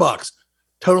 $25,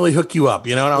 totally hook you up,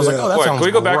 And I was like, oh, that Wait, sounds can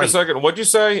we go back a great. second? What'd you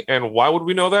say? And why would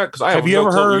we know that? Because I Have you no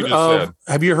ever clue what heard you just of?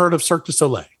 Have you heard of Cirque du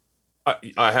Soleil?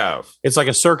 I have. It's like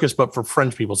a circus, but for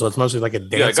French people, so it's mostly like a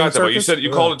dancing Yeah, I got that. But you circus. said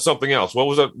you called it something else. What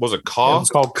was it? Was it Ka?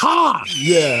 It's called Ka.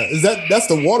 Yeah, that's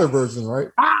the water version, right?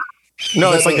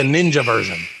 No, Is it's that like the ninja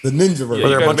version. The ninja version. Yeah,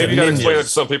 They're a bunch maybe of you got to explain ninjas. it to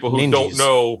some people who Ninjas. don't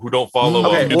know, who don't follow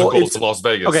Okay, well, musicals it's- in Las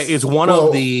Vegas. Okay, it's one Well-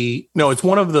 of the it's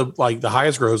one of the like the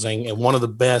highest grossing and one of the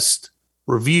best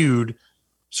reviewed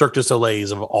Cirque du Soleils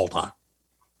of all time.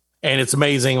 And it's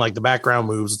amazing, like the background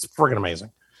moves, it's freaking amazing.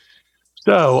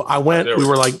 So I went, There we we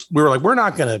were like, we're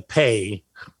not gonna pay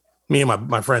me and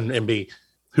my friend MB,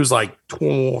 who's like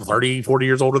 30, 40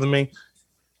 years older than me.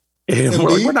 And we're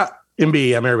like, MB? we're not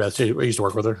MB, I'm Mary Beth. I used to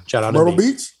work with her. Shout out Myrtle MB.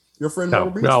 Beach? Your friend No,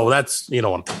 Myrtle Beach? no, that's what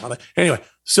I'm talking about. Anyway,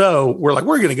 so we're like,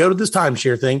 we're gonna go to this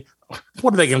timeshare thing.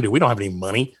 What are they gonna do? We don't have any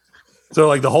money. So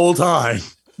like the whole time,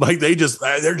 like they're just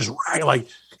like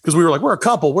because we were like, we're a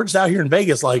couple, we're just out here in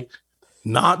Vegas, like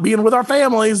not being with our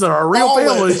families that are real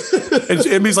families.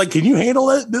 And he's like, can you handle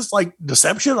it? This like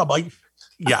deception? I'm like,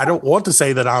 yeah, I don't want to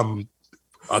say that I'm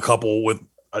a couple with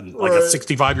a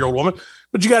 65-year-old woman,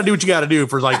 but you got to do what you got to do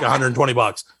for like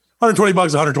 $120.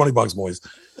 $120, boys.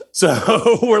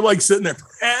 So we're like sitting there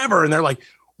forever, and they're like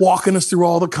walking us through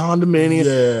all the condominium.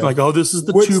 Yeah. Like, oh, this is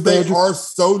the Which two they bedroom. are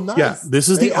so nice. Yeah, this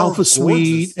is They the are Alpha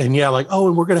Suite, gorgeous. and yeah, like, oh,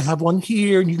 and we're gonna have one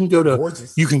here, and you can go to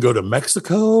Gorgeous.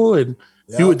 Mexico and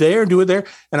do Yeah. it there, do it there.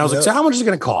 And I was like, Yep. so how much is it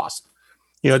gonna cost?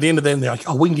 At the end of the day, they're like,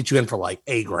 oh, we can get you in for like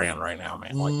 $8,000 right now,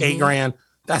 man. Like $8,000,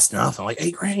 that's nothing. Like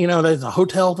 $8,000, there's a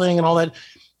hotel thing and all that.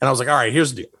 And I was like, all right,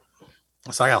 here's the deal.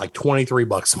 So I got like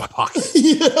 $23 in my pocket.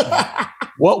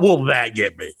 What will that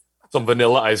get me? Some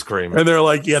vanilla ice cream. And they're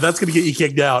like, yeah, that's gonna get you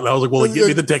kicked out. And I was like, well, give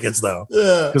me the tickets though.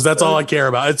 Yeah. Because that's all I care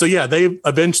about. And so yeah, they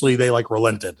like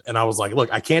relented. And I was like,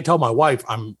 look, I can't tell my wife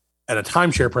I'm at a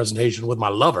timeshare presentation with my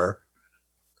lover,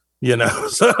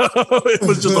 So it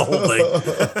was just the whole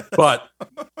thing. But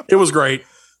it was great.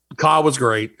 Ka was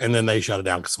great. And then they shut it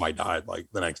down because somebody died like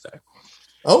the next day.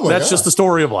 Oh my That's God. just the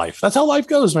story of life. That's how life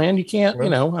goes, man. You can't,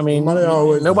 Somebody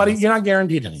always nobody, dies. you're not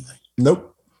guaranteed anything. Nope.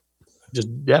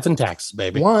 Just death and taxes,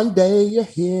 baby. One day you're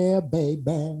here, baby.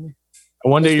 And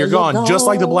one day you're You're gone, just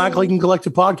like the gone. Black Lincoln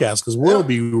Collective podcast, because we'll Yeah.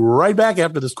 be right back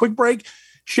after this quick break.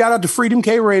 Shout out to Freedom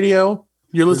K Radio.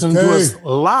 You're listening to us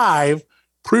live,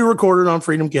 pre-recorded on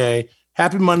Freedom K.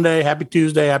 Happy Monday, happy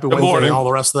Tuesday, happy Wednesday, morning. and all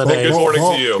the rest of the Hey, day. good morning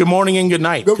to you. Good morning and good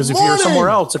night. Good Because if you're morning. somewhere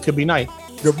else, it could be night.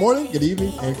 Good morning, good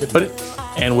evening, and good night.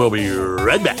 And we'll be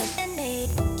right back.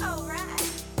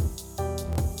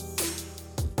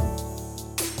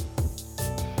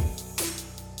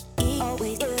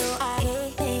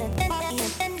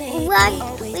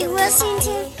 What we listen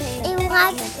to in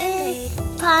Black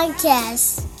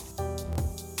Podcast.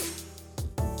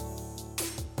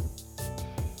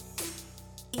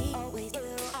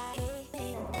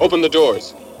 Open the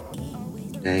doors.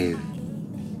 Dave,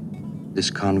 this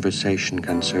conversation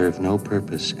can serve no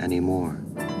purpose anymore.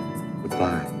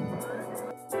 Goodbye.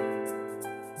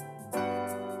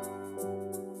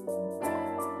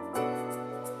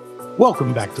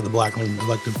 Welcome back to the Black Lincoln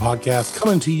Collective podcast,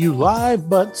 coming to you live,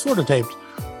 but sort of taped,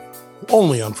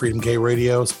 only on Freedom K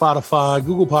Radio, Spotify,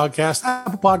 Google Podcasts,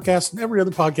 Apple Podcasts, and every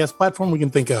other podcast platform we can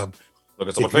think of. Look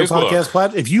at some on If, your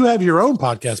Facebook. if you have your own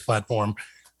podcast platform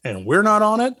and we're not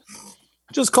on it,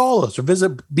 just call us or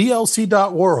visit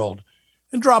blc.world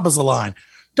and drop us a line.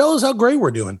 Tell us how great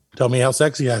we're doing. Tell me how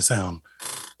sexy I sound.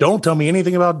 Don't tell me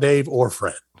anything about Dave or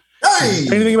Fred. Hey!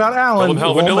 Anything about Alan. Tell them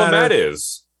how it won't vanilla matter. Matt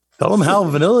is. Tell them how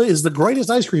vanilla is the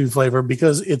greatest ice cream flavor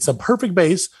because it's a perfect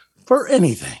base for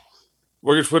anything.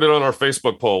 We're going to put it on our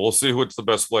Facebook poll. We'll see what's the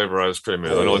best flavor ice cream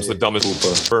is. I know it's the dumbest.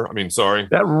 Sorry.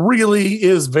 That really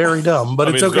is very dumb, but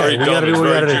it's okay. We got to do what we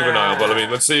got to do. Juvenile, but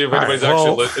let's see if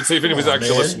anybody's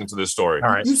actually listening to this story. All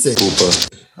right. You said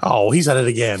Hooper. Oh, he said it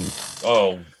again.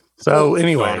 Oh. So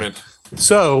anyway,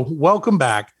 welcome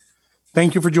back.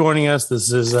 Thank you for joining us.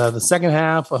 This is the second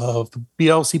half of the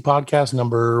BLC podcast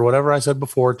number, whatever I said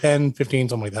before, 10, 15,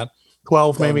 something like that.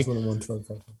 12, maybe.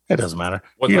 It doesn't matter.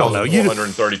 You don't know.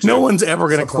 No one's ever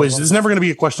going to quiz. There's never going to be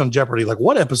a question on Jeopardy. Like,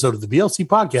 what episode of the BLC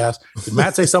podcast did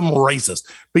Matt say something racist?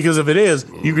 Because if it is,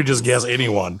 you could just guess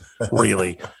anyone,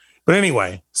 really. But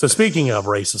anyway, so speaking of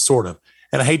racist, sort of,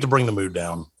 and I hate to bring the mood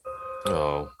down.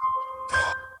 Oh.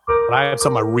 But I have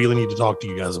something I really need to talk to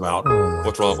you guys about.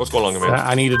 What's wrong? What's going on, man?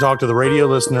 I need to talk to the radio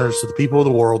listeners, to the people of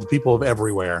the world, the people of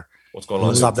everywhere. What's going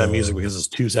on? Stop that music because it's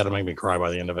too sad to make me cry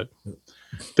by the end of it.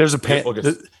 There's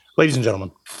ladies and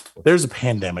gentlemen, there's a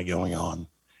pandemic going on,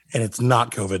 and it's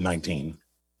not COVID-19.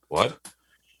 What?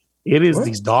 It is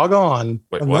these doggone.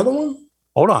 Wait, another one?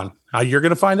 Hold on. You're going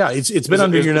to find out. It's been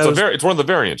under your nose. It's one of the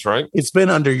variants, right? It's been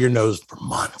under your nose for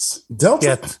months.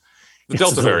 Delta? The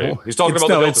Delta variant. He's talking about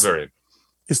the Delta variant.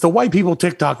 It's the white people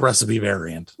TikTok recipe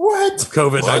variant. What?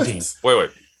 COVID-19.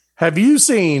 Wait. Have you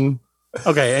seen?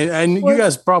 Okay, and you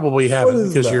guys probably haven't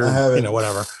because you're,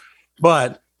 whatever.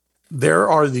 But there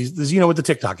are these. You know what the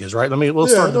TikTok is, right? We'll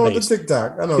start the base. The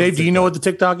TikTok. I know. Dave, do you know what the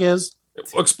TikTok is?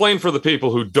 Explain for the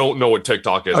people who don't know what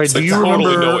TikTok is. Okay, do you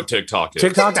totally know what TikTok is?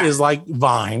 TikTok is like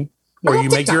Vine, where you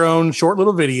make your own short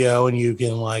little video and you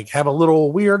can like have a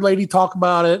little weird lady talk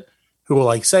about it who will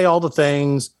like say all the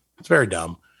things. It's very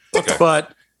dumb. Okay.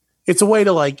 But it's a way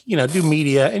to do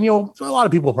media, and a lot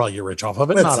of people will probably get rich off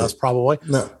of it. Not us, probably.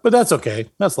 No, but that's okay.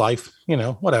 That's life.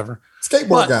 Whatever.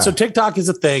 Skateboard guy. So TikTok is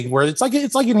a thing where it's like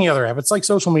any other app. It's like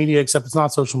social media, except it's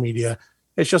not social media.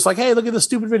 It's just like, hey, look at this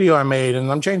stupid video I made,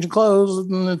 and I'm changing clothes,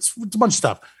 and it's a bunch of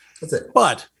stuff. That's it.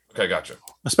 But okay, gotcha.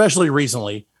 Especially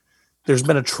recently, there's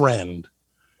been a trend,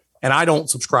 and I don't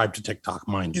subscribe to TikTok,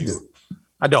 mind you. Do.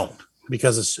 I don't,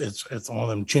 because it's one of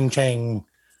them ching-chang.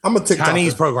 I'm a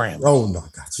Chinese program. Oh, no.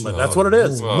 Gotcha. But that's what it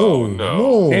is.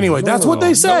 No. Anyway, that's what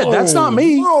they said. That's not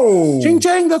me. No. Ching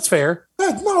Chang, that's fair.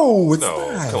 It's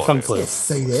not. Fun clue.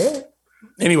 Say that.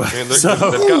 Anyway, man,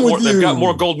 they've got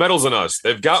more gold medals than us.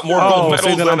 They've got more gold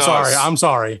medals than us. I'm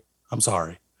sorry.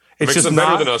 It's just them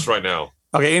better than us right now.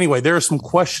 Okay, anyway, there's some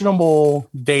questionable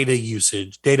data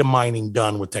usage, data mining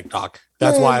done with TikTok.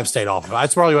 That's why I've stayed off of it.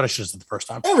 That's probably what I should have said the first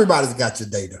time. Everybody's got your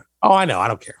data. Oh, I know. I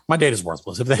don't care. My data's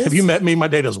worthless. If you met me, my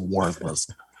data's worthless.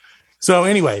 So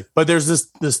anyway, but there's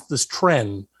this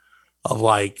trend of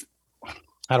like,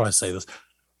 how do I say this?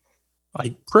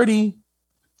 Like pretty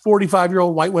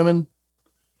 45-year-old white women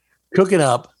cooking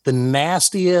up the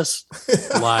nastiest,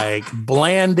 like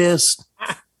blandest,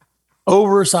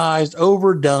 oversized,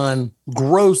 overdone,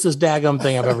 grossest daggum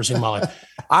thing I've ever seen in my life.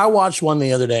 I watched one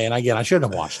the other day, and again, I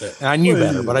shouldn't have watched it, and I knew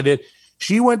better, but I did.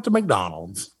 She went to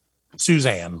McDonald's.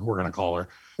 Suzanne, we're going to call her.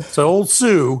 So old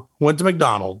Sue went to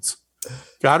McDonald's,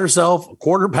 got herself a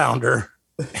quarter pounder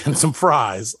and some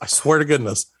fries. I swear to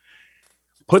goodness.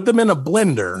 Put them in a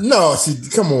blender. No,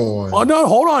 come on. Oh, no,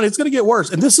 hold on. It's going to get worse.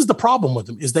 And this is the problem with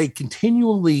them is they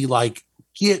continually like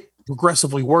get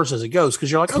progressively worse as it goes.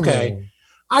 Cause you're like, okay,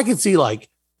 I can see like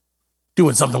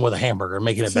doing something with a hamburger and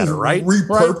making it better, right?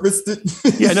 Repurposed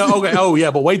it. Yeah, no, okay. Oh, yeah,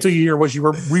 but wait till you hear what she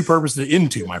repurposed it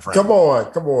into, my friend. Come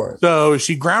on. So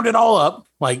she ground it all up,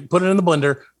 like put it in the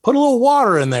blender, put a little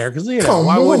water in there, because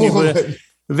why wouldn't you put it?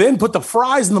 Then put the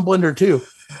fries in the blender too.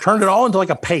 Turned it all into like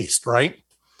a paste, right?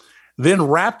 Then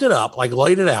wrapped it up, like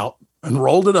laid it out and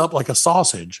rolled it up like a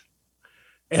sausage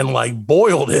and like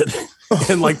boiled it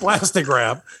in like plastic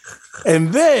wrap,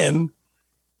 and then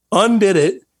undid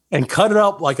it and cut it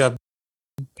up like a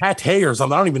pate or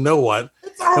something. I don't even know what.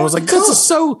 I was like,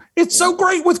 it's so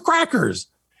great with crackers.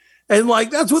 And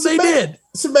like, that's what they did.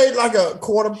 She made like a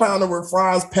quarter pounder with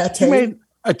fries, pate. She made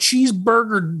a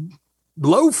cheeseburger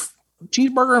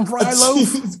and fried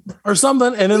loaf or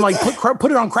something. And then like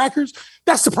put it on crackers.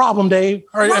 That's the problem, Dave.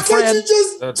 All right, why can't you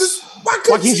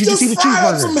just eat a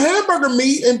cheeseburger? Some hamburger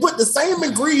meat and put the same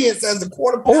ingredients as the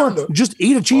quarter pounder. Or just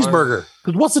eat a cheeseburger.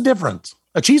 Because what's the difference?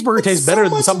 A cheeseburger tastes better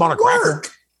than something on a cracker.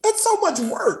 That's so much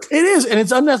work. It is, and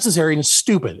it's unnecessary and it's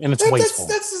stupid and it's wasteful.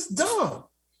 That's just dumb.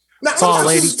 Now I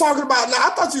thought you was talking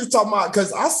about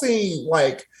because I seen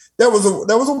like there was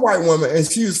a white woman and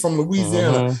she was from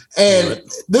Louisiana, and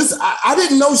this I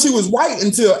didn't know she was white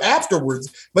until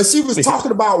afterwards, but she was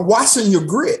talking about washing your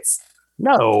grits.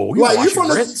 No, you Like you wash from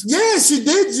your grits. yeah, she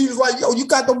did. She was like, "Yo, you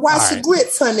got to wash your right.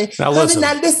 grits, honey. Now honey, listen.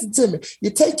 now listen to me. You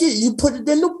take it, you put it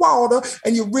in the water,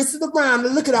 and you rinse it around,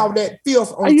 and look at all that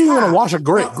filth on How you want top. to wash a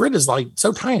grit? Grit is like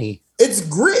so tiny. It's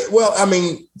grit. Well, I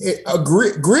mean, a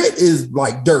grit is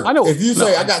like dirt. I know. If you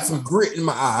say No. I got some grit in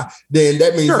my eye, then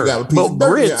that means you got a piece but of dirt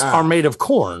in your grits eye. are made of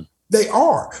corn. They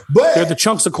are, but They're the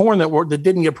chunks of corn that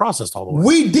didn't get processed all the way.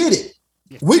 we did it.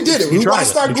 We did it. You We tried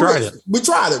watched it. our You tried grits. it. We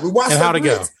tried it. We watched And our how'd it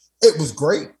go? grits. It was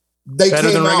great. They Better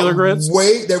came than regular out grits?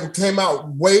 They came out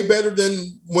way better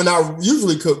than when I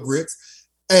usually cook grits,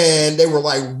 and they were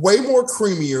like way more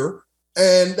creamier,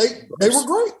 and they were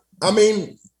great. I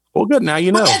mean, Well, good. Now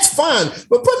you but know. that's fine.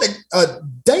 But putting a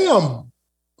damn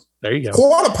There you go.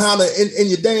 quarter pounder in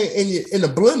the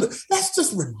blender, that's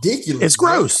just ridiculous. It's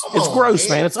gross. Man. Come It's on, gross,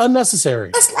 man. It's unnecessary.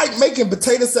 That's like making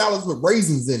potato salads with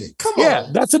raisins in it. Come Yeah,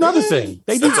 on. that's another man. thing.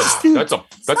 They do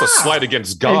That's a slight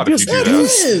against God They if you just do do that.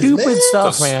 stupid man.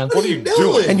 stuff, That's- man. What are you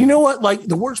doing? And you know what? Like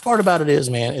the worst part about it is,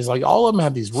 man, is like all of them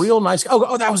have these real nice.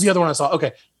 Oh, that was the other one I saw.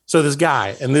 Okay, so this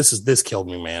guy, and this killed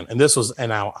me, man. And this was, and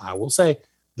now I will say,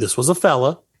 this was a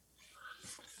fella.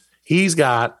 He's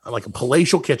got like a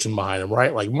palatial kitchen behind him,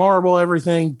 right? Like marble,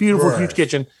 everything, beautiful, Right. huge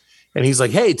kitchen. And he's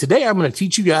like, "Hey, today I'm going to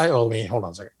teach you guys." Oh, man, hold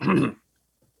on a second.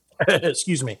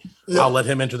 Excuse me. Yeah. I'll let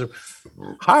him enter the.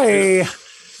 Hi.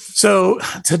 So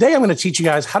today I'm going to teach you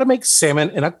guys how to make salmon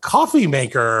in a coffee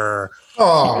maker.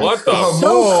 Oh, What the- come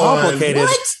So on. complicated.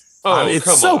 What? Oh, It's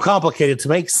come so on. complicated to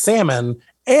make salmon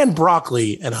and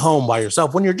broccoli at home by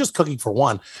yourself when you're just cooking for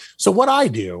one. So what I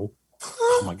do,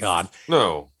 oh my God,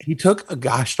 No. he took a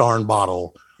gosh darn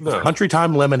bottle No. of Country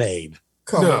Time lemonade,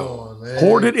 Come No. on, man.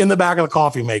 poured it in the back of the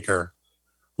coffee maker,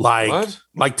 What?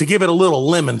 like to give it a little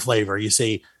lemon flavor. You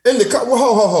see, In the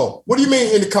ho. What do you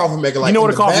mean in the coffee maker? Like you know in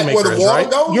what a the coffee back maker where is, the water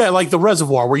right? goes? Yeah, like the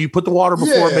reservoir where you put the water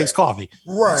before it Yeah. makes coffee.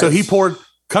 Right. So he poured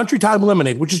Country Time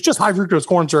lemonade, which is just high fructose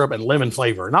corn syrup and lemon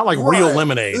flavor, not like real Right.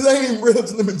 lemonade. It ain't even real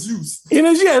lemon juice. It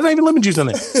is, yeah, there's not even lemon juice in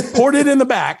there. Poured it in the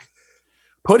back,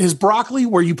 put his broccoli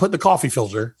where you put the coffee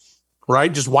filter,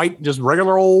 right? Just white, just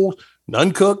regular old,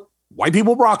 uncooked, white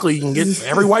people broccoli. You can get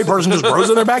every white person just grows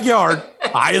in their backyard,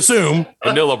 I assume.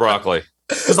 Vanilla broccoli.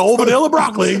 Just old vanilla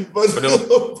broccoli.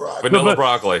 Vanilla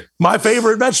broccoli. My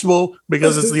favorite vegetable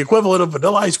because it's the equivalent of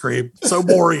vanilla ice cream. So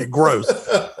boring and gross.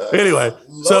 Anyway,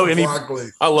 so and he, broccoli.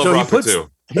 I love so he broccoli puts, too.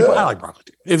 I like broccoli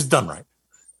too. If it's done right. If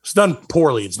it's done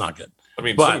poorly, it's not good. I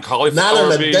mean, but- shouldn't cauliflower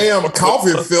Not in be- the damn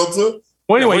coffee filter.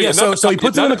 Well, anyway, Yeah, yeah. well, So he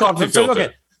puts it in the not coffee filter.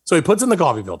 Okay. So he puts it in the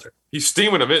coffee filter. He's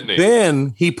steaming them, isn't he?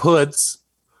 Then he puts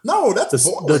No, that's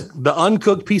boiling. the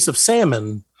uncooked piece of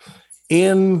salmon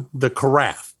in the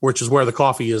carafe, which is where the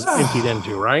coffee is emptied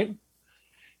into, right?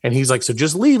 And he's like, so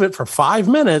just leave it for 5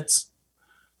 minutes,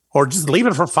 or just leave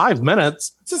it for 5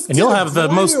 minutes, Just and you'll get have the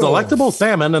grilled. most delectable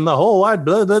salmon in the whole wide.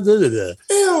 Blah, blah, blah, blah, blah.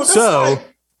 Ew, that's So,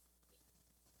 like,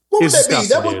 what would it's that be?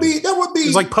 disgusting, That would be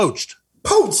It's like poached.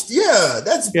 poached. Yeah,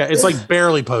 It's like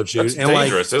barely poached, dude. That's And like,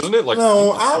 dangerous, isn't it? Like,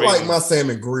 no, I mean, like my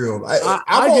salmon grilled. I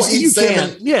I won't just eat you salmon.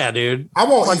 can't. Yeah, dude. I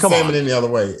won't Like, eat come salmon on. any other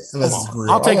way unless Come it's on. grilled.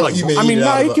 I'll take won't like. even I eat mean, it no,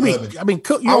 out it of can the be. oven. I mean,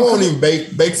 cook. I won't even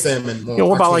bake salmon. You know,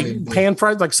 what about I can't like even do it. pan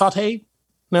fried, like sauteed?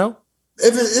 No.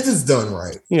 If it's done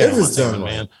right. Yeah, if it's come done on,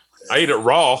 right. I eat it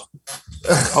raw.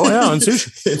 Oh yeah, and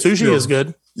sushi. Sushi is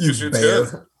good. You Sushi's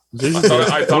bear. good.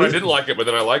 I thought I didn't like it, but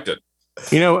then I liked it.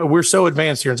 You know, we're so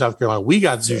advanced here in South Carolina. We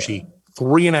got sushi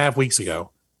 3.5 weeks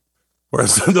ago,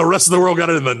 whereas the rest of the world got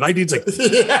it in the 1960s.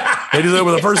 They did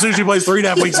open the first sushi place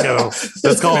 3.5 weeks ago.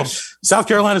 That's called South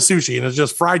Carolina Sushi, and it's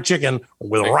just fried chicken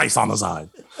with rice on the side.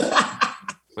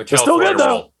 It's It's still good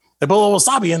though. They put a little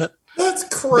wasabi in it. That's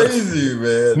crazy,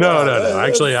 man. No.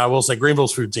 Actually, I will say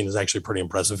Greenville's food scene is actually pretty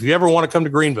impressive. If you ever want to come to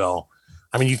Greenville,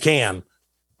 I mean, you can,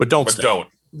 but don't But stay. don't.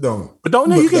 Don't. But don't.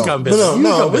 No, you can come visit. But You can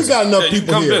no, come we visit. got enough Yeah, you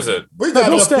people come here. visit. We got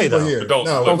don't enough stay, people though. here. But don't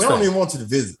no, we don't stay. even want you to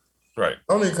visit. Right.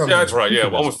 Don't even come Yeah, here. that's right. Yeah,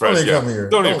 I'm with Fred. Don't even Yeah. come here.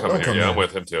 Don't even Don't come here. come Yeah, here. I'm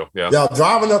with him too. Yeah. Y'all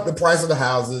driving up the price of the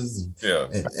houses. Yeah.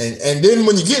 And then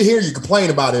when you get here, you complain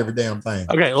about every damn thing.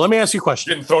 Okay, let me ask you a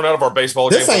question. Getting thrown out of our baseball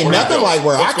This game. ain't What are you nothing doing? like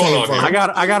where What's I going came on from.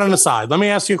 here? I got an aside. Let me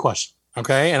ask you a question.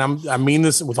 Okay, and I mean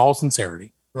this with all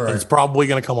sincerity. Right. And it's probably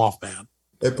going to come off bad.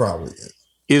 It probably is.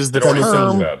 Is the It already term?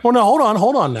 sounds bad. Well, no,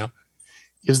 hold on now.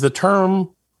 Is the term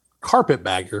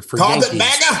carpetbagger for Carpet Yankees?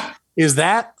 bagger. Is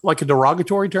that like a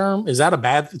derogatory term? Is that a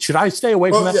bad? Should I stay away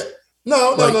from Well, that? yeah.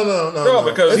 No, Like- No,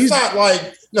 because it's these- not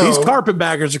like no. These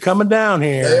carpetbaggers are coming down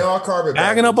They here, are carpet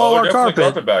bagging up baggers. all Oh, our they're definitely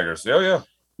carpet, carpetbaggers. Yeah, yeah.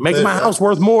 making my Yeah. house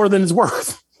worth more than it's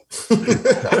worth.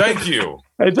 Thank you.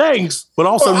 Hey, thanks, but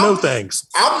also Well, no I'm- thanks.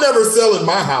 I'm never selling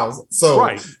my house, so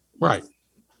Right.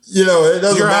 You know, it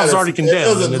doesn't Your house matter. is already condemned, It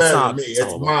doesn't and it's matter not to me. It's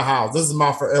sellable. my house. This is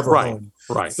my forever Right. home.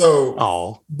 Right. So,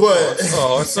 but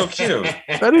Oh, it's so cute.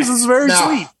 That is very Now,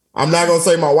 sweet. I'm not gonna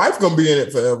say my wife's gonna be in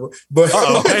it forever, but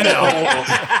Okay, no.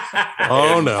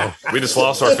 Oh no. We just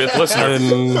lost our 5th listener.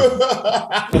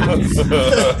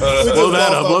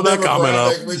 Blow that comment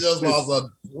up. We just lost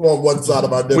one side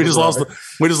of our demographic.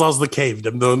 We just lost the cave,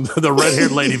 the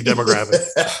red-haired lady demographic.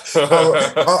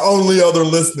 our only other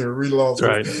listener. We lost.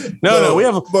 Right. No, we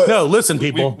have listen,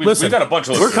 people. Listen. We got a bunch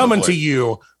of We're listeners coming to to play.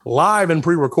 you live and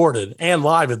pre-recorded and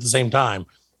live at the same time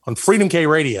on Freedom K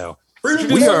Radio. We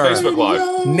are Facebook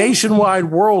Live. Nationwide,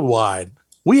 worldwide.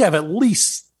 We have at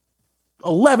least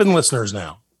 11 listeners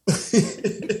now.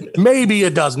 Maybe a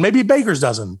dozen, maybe Baker's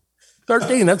dozen.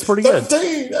 13, that's pretty good.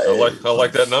 13. I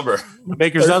like that number.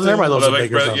 Baker's dozen, everybody loves a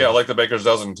Baker's dozen. Yeah, I like the Baker's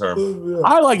dozen term.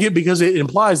 I like it because it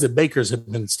implies that bakers have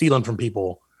been stealing from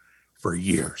people for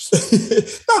years.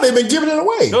 No, they've been giving it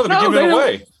away. No, they've been giving it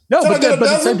away. No, Can I but get a at the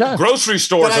dozen? same time. Grocery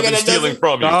stores have Can I been get a stealing dozen?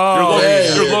 from you.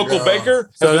 Oh, your yeah, local yeah. baker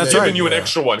So has that's been right. giving you an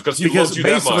extra one because he Because loves you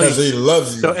that much. Because he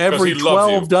loves you. So every Because he loves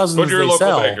 12 you. dozens Go to your they local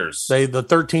sell, bakers. the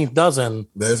 13th dozen,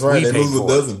 That's right. we They paid lose a for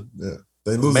dozen. Yeah,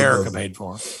 they lose America a dozen. paid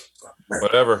for.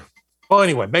 Whatever. Well,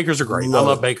 anyway, bakers are great. I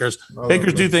love bakers.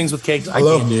 Bakers do things with cakes I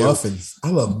love can't do. muffins.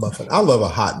 I love muffin. I love a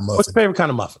hot muffin. What's your favorite kind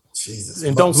of muffin? Jesus.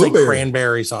 And don't say Blueberry.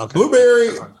 cranberry sauce. Blueberry,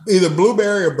 either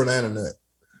blueberry or banana nut.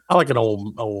 I like an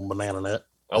old banana nut.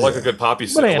 I like a good poppy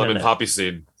seed, Banana lemon nut. poppy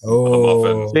seed. Oh,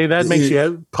 muffin. See, that makes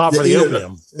you pop for the yeah,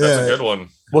 opium. That's a good one.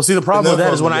 Well, see, the problem with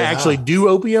that is when I Enough of actually them do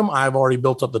opium, I've already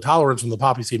built up the tolerance from the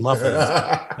poppy seed muffins,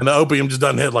 and the opium just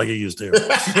doesn't hit like it used to. You know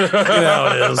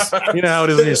how it is. You know how it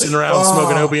is when you're sitting around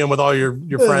smoking opium with all your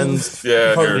friends.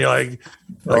 Yeah, And you're like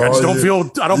I just don't feel.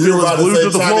 I don't feel as glued to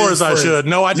the floor as I should.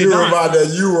 No, I did not.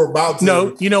 You were about to.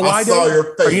 No, you know why? I saw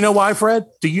your face. Or you know why, Fred?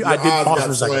 Do you? I Your did eyes pause got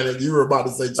for a second. slanted. You were about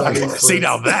to say Chinese. Okay, see, friends.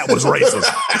 now that was racist.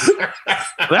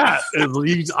 That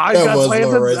is, I That got was slanted.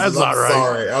 no racist. That's not right.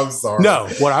 Sorry, I'm sorry. No,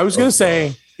 what I was going to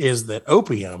say is that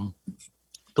opium,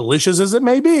 delicious as it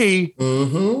may be,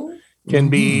 can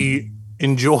be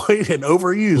enjoyed and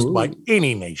overused by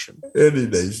any nation. Any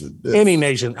nation. Yeah. Any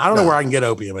nation. I don't know where I can get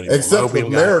opium anymore. Except for opium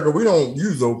America, we don't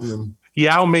use opium.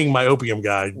 Yao Ming, my opium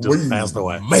guy, just passed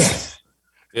away. Man.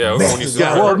 Yeah, Meth. when you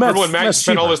Yeah, well, remember when meth's Max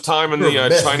spent all cheaper. his time in the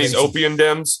Meth Chinese nation. opium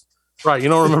dens? Right. You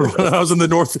don't remember when I was in the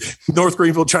North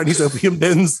Greenville Chinese opium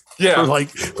dens? Yeah.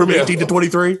 From 18 to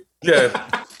 23? Yeah.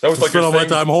 That was like Spent your all my thing.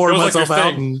 time It whoring was like your myself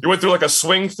out thing. and- You went through like a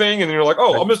swing thing, and then you're like,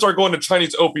 "Oh, I'm gonna start going to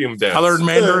Chinese opium dens." I learned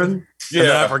Mandarin. Yeah. And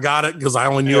then I forgot it because I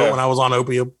only knew Yeah. it when I was on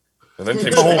opium. And then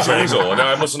came Sweet Hazel, and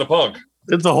now I'm listening to punk.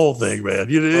 It's a whole thing, man.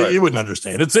 You, Right. you wouldn't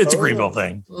understand. It's a Greenville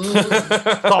thing.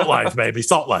 Salt life, baby.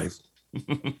 Salt life.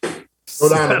 Go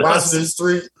down to Washington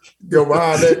Street, go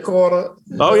behind that corner.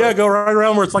 Oh, yeah. Go right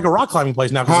around where it's like a rock climbing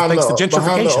place now because thanks to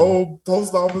Behind the gentrification. old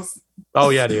post office. Oh,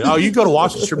 yeah, dude. Oh, you go to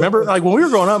Washington Street. Remember, like when we were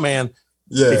growing up, man,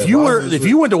 Yeah. if you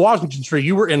Washington went to Washington Street,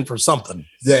 you were in for something.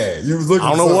 Yeah, you was looking. I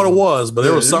don't for know what it something. was, but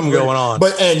there Yeah, was you something looking- going on.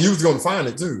 And you was gonna find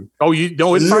it too. Oh, you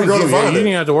don't. It You were finds gonna you. find You it.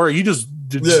 didn't have to worry. You just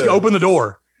Yeah. open the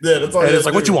door. Yeah, that's all. And you it's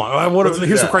had like, to what you do. want? What Here's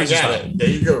you some got? crazy I got stuff. it. There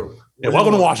you go. Yeah,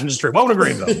 welcome to Washington Street. Welcome to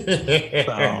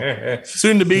Greenville.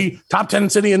 Soon to be top 10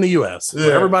 city in the U.S. Where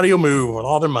Yeah. everybody will move with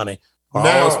all their money. All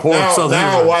those poor now Southerners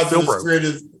are still Washington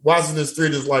broke.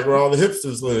 Street is like where all the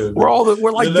hipsters live.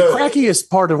 We're like You the know- crackiest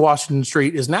part of Washington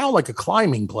Street is now like a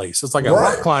climbing place. It's like a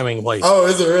rock Right. climbing place. Oh,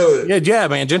 is it really? Yeah,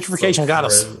 man. Gentrification got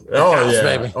us. Oh, Got us, yeah.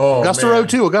 baby. Oh, Augusta man. Road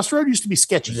too. Augusta Road used to be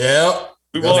sketchy. Yeah.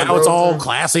 And now it's all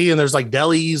classy and there's like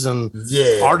delis and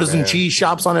Yeah, artisan man. cheese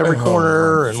shops on every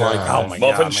corner and like, oh my Muffin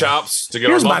god, man. shops to get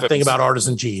Here's our my muffins. thing about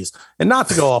artisan cheese, and not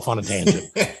to go off on a tangent.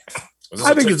 Is this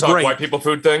I a think it's TikTok great. white people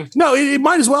food thing? No, it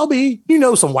might as well be. You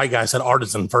know, some white guy said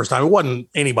artisan first time. It wasn't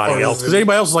anybody else because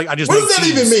anybody else was like, I just. What make does that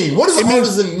cheese. even mean? What does It means-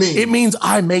 artisan mean? It means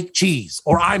I make cheese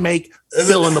or I make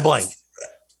fill in the blank.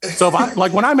 So if I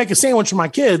like when I make a sandwich for my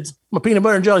kids, my peanut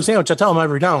butter and jelly sandwich, I tell them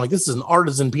every time, like, this is an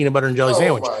artisan peanut butter and jelly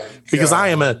sandwich my because God. I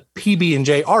am a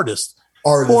PB&J artist,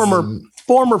 Artisan.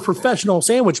 former professional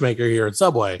sandwich maker here at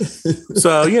Subway.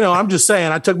 So, you know, I'm just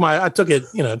saying I took it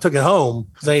home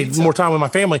because I need more time with my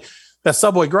family. That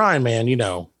Subway grind, man, you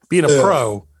know, being a Yeah.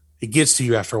 pro, it gets to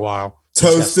you after a while. You just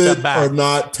gotta step Toasted back. or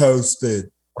not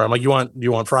toasted? Where I'm like, you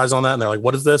want fries on that? And they're like,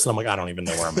 what is this? And I'm like, I don't even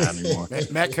know where I'm at anymore.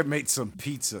 Matt could make some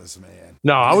pizzas, man.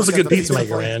 No, I was a Got good the pizza pizza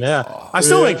maker, flame? man. Yeah. I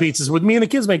still Yeah. make pizzas. With me and the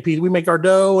kids make pizza. We make our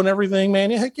dough and everything,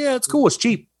 man. Yeah, heck yeah, it's cool. It's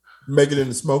cheap. Make it in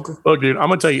the smoker. Look, dude, I'm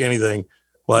gonna tell you anything.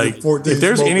 Like, 14 if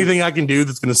there's smokers. anything I can do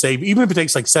that's gonna save, even if it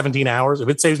takes like 17 hours, if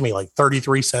it saves me like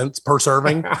 33 cents per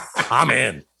serving, I'm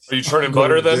in. Are you churning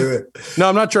butter Do then? it. No,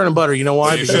 I'm not churning butter. You know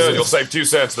why? You should. You'll save 2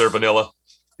 cents there, vanilla.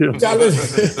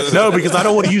 No, because I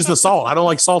don't want to use the salt. I don't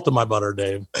like salt in my butter,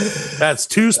 Dave. That's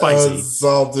too spicy.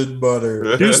 Salted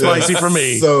butter. Too spicy for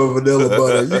me. So vanilla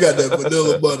butter. You got that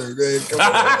vanilla butter, man. Come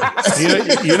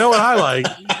on. You know what I like?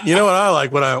 You know what I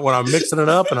like when I'm mixing it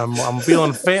up and I'm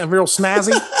feeling real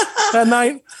snazzy that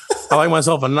night? I like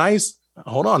myself a nice,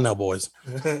 hold on now, boys,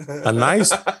 a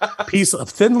nice piece of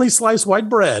thinly sliced white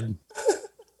bread,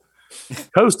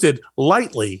 toasted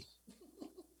lightly,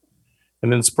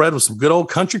 and then spread with some good old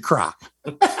country crock.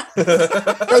 Did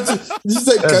you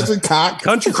say country cock?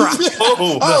 Country crock.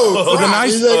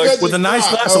 Oh, with a nice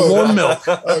glass of warm milk.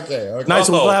 Okay. Nice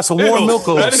little glass of warm milk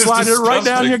will slide it right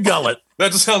down your gullet.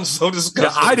 That sounds so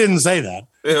disgusting. Yeah, I didn't say that.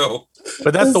 Ew.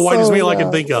 But that's the whitest meal I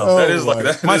can think of. That is like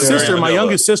that. My sister, my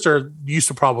youngest sister, used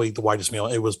to probably eat the whitest meal.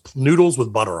 It was noodles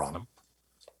with butter on them.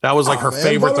 That was like her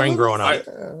favorite thing growing up.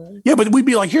 Yeah, but we'd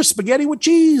be like, here's spaghetti with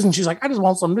cheese. And she's like, I just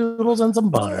want some noodles and some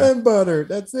butter. And butter.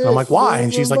 That's it. And I'm like, why?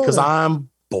 And she's like, because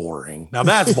I'm boring. Now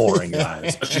that's boring,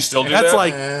 guys. Does she still do that's that?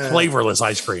 like flavorless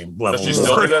ice cream level. Does she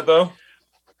still do that though?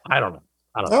 I don't know.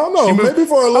 I don't know. Maybe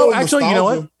for a little actually, you know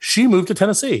what? She moved to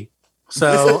Tennessee.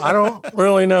 So I don't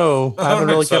really know. I haven't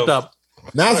really kept up.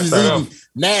 Now she's eating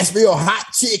Nashville hot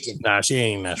chicken. Nah, she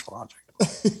ain't Nashville hot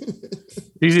chicken.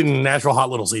 She's eating Nashville hot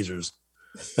Little Caesars.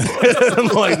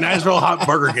 Like Nashville hot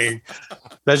Burger King.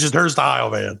 That's just her style,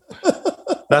 man.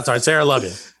 That's all right. Sarah, I love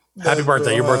you. Happy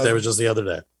birthday. Your birthday was just the other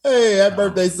day. Hey, happy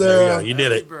birthday, Sarah. You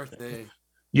did it. Birthday.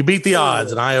 You beat the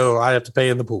odds, and I have to pay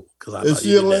in the pool. Is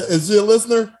she a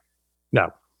listener?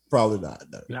 No. Probably not.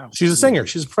 No. She's a singer.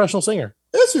 She's a professional singer.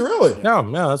 Is she really? No,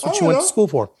 that's what she went to school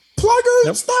for. Plug her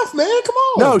and stuff, man. Come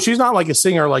on. No, she's not like a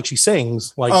singer like she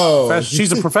sings. Like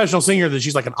she's a professional singer that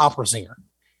she's like an opera singer.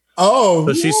 Oh.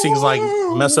 So she sings like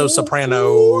mezzo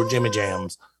soprano Jimmy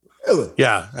Jams. Really?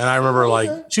 Yeah. And I remember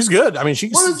like she's good. I mean, she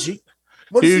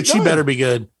better be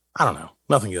good. I don't know.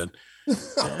 Nothing good.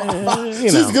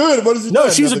 She's good. What is she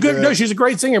doing? She's a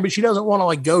great singer, but she doesn't want to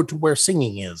like go to where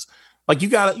singing is. Like you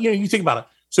got to, you think about it.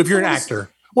 So if you're an actor,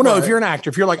 if you're an actor,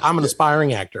 if you're like, I'm an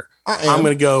aspiring actor, I'm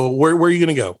going to go, where are you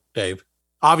going to go, Dave?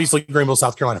 Obviously Greenville,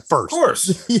 South Carolina first. Of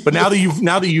course. But now that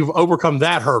you've overcome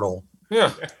that hurdle,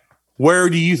 where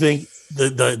do you think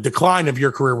the decline of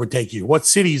your career would take you? What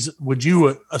cities would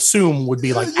you assume would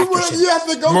be like actor cities? You have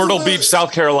to go Myrtle Beach,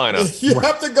 South Carolina. You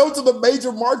have to go to the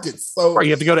major markets. So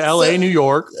you have to go to LA, New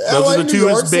York. Those are the two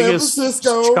biggest. San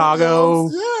Francisco, Chicago.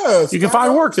 Yes. You can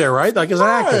find work there, right? Like as an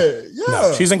actor. Yeah.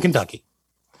 No, she's in Kentucky.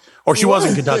 Or she was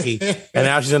in Kentucky, and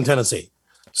now she's in Tennessee.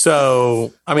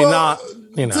 So, I mean,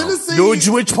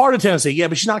 Tennessee, which part of Tennessee? Yeah,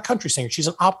 but she's not a country singer. She's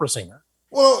an opera singer.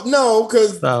 Well, no,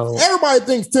 because everybody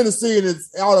thinks Tennessee and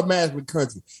it's automatically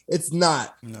country. It's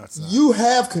not. No, it's not. You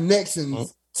have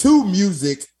connections to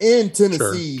music in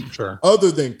Tennessee other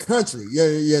than country.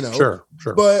 You know. Sure.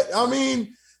 But, I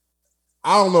mean,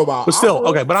 I don't know about But still,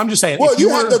 okay, but I'm just saying. Well, you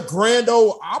have the Grand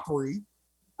Ole Opry.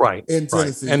 Right. In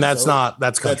Tennessee. And that's country.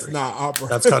 That's not opera.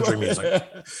 That's country music.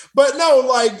 But no,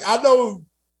 like I know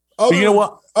you know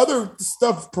what? Other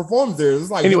stuff performs there.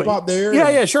 It's like hip hop there.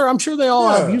 Yeah, sure. I'm sure they all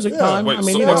have music time. Wait, I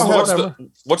mean,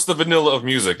 what's the vanilla of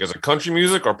music? Is it country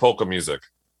music or polka music?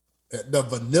 The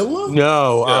vanilla?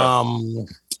 No.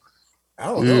 I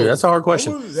don't know. That's a hard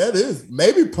question. That is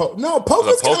maybe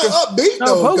polka's kind of upbeat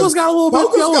though. Polka's got a little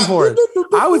bit going for it.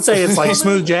 I would say it's like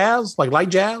smooth jazz, like light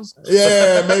jazz.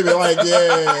 Yeah, maybe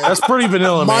That's pretty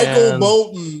vanilla, Michael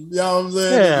Bolton, you know what I'm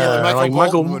saying? Yeah, like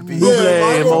Michael Bublé.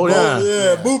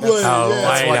 Yeah, Bublé.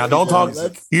 Now don't talk.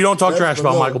 You don't talk trash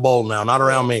about Michael Bolton now. Not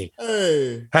around me.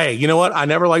 Hey, you know what? I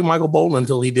never liked Michael Bolton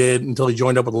until he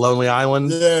joined up with Lonely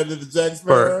Island. Yeah, the Jack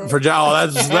Sparrow.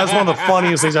 That's one of the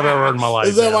funniest things I've ever heard in my life.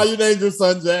 Is that why you named your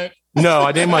son Jack? No,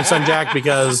 I named my son Jack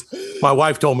because my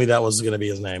wife told me that was going to be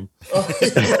his name.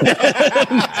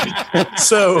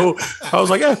 So I was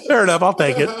like, fair enough, I'll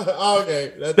take it.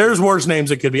 Okay. There's worse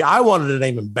names it could be. I wanted to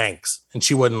name him Banks, and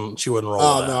she wouldn't roll.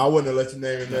 Oh no, I wouldn't have let you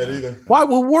name him that either. Why?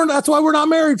 Well, that's why we're not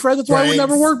married, Fred. That's why we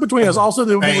never work between us. Also,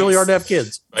 it would be really hard to have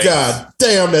kids. God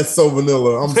damn, that's so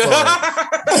vanilla. I'm sorry.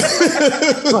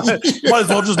 Might as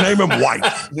well just name him White.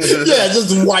 Yeah,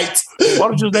 just White. Why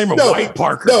don't you just name him White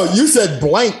Parker? No, you said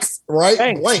Blanks, right?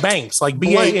 Banks, like Banks. No,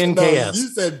 you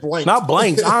said blanks. Not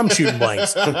blanks. I'm shooting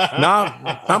blanks.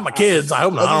 Not my kids. I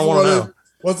hope not. I don't want to know.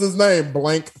 What's his name?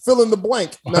 Blank. Fill in the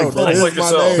blank. No, that is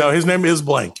my name. No, his name is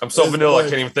Blank. I'm so vanilla, I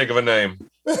can't even think of a name.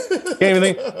 Can't even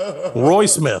think. Roy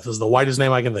Smith is the whitest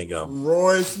name I can think of.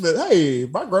 Roy Smith. Hey,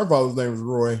 my grandfather's name was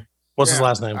Roy. What's his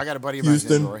last name? I got a buddy of mine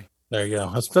named Roy. There you go.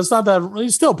 That's not that.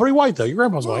 He's still pretty white though. Your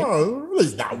grandpa's white. Oh,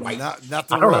 he's not white. Not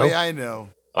the Roy I know.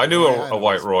 I knew a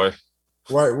white Roy.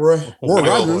 White Roy. Roy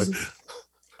Rogers.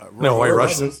 No, White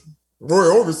Russian. Roy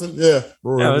Orbison. Yeah.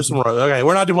 Roy Yeah, there's some. Okay,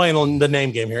 we're not playing the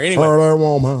name game here. Anyway,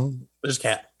 there's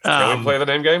Cat. Can we play the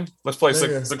name game? Let's play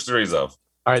six degrees of.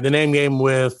 All right, the name game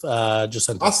with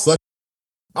Jacinta. I suck.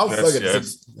 I'll suck at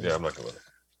six. Yeah, I'm not gonna.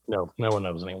 No one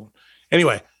knows anyone.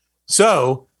 Anyway,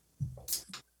 so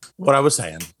what I was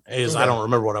saying is I don't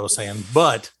remember what I was saying,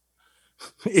 but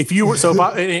if you were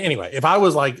if I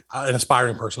was like an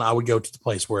aspiring person, I would go to the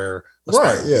place where you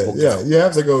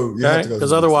have to go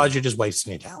because otherwise you're just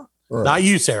wasting your talent. Right. Not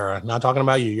you, Sarah. Not talking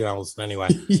about you. You're not listening anyway.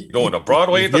 Going to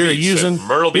Broadway at the you're beach using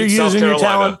Myrtle Beach, you're South using your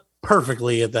Carolina. talent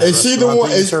perfectly at that. Is she the one?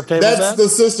 That's at? the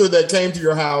sister that came to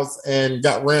your house and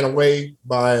got ran away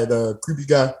by the creepy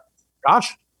guy.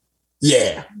 Josh?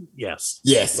 Yeah. Yes.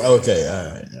 Okay.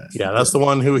 All right. Yeah, that's the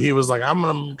one who he was like,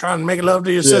 I'm trying to make love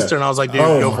to your sister. And I was like, dude,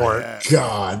 go for it.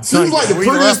 God. She was like the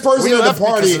prettiest person at the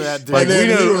party. Like, and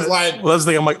then he was like, well, that's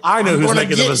the thing. I'm like, I know who's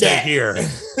making the mistake here.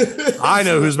 I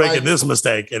know who's making this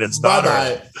mistake, and it's not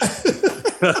her.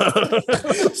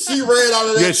 She ran out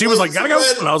of that. Yeah, she was like, gotta go.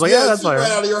 And I was like, yeah, that's fine. She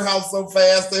ran out of your house so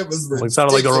fast. It was ridiculous. It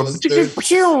sounded like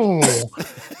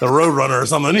the Roadrunner or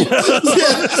something.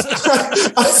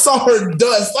 I saw her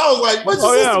dust. I was like, what's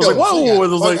I was like, whoa. It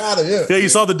was like, yeah, you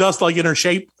saw the dust like in her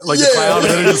shape, like the cloud.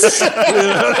 And it just,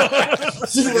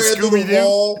 she ran through the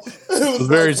wall. It was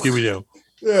very Scooby-Doo.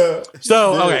 Yeah.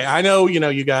 So, okay, I know,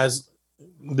 you guys,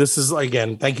 this is,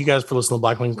 again, thank you guys for listening to the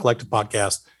Black Wing Collective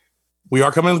podcast. We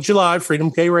are coming to you live,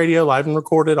 Freedom K Radio, live and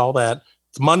recorded, all that.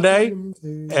 It's Monday.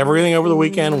 Everything over the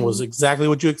weekend was exactly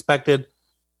what you expected.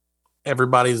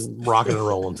 Everybody's rocking and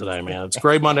rolling today, man. It's a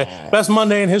great Monday. Best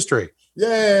Monday in history.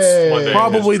 Yay.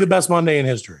 Probably the best Monday in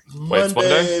history. Wait, it's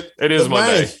Monday? It is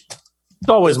Monday. It's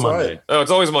always Monday. Right. Oh,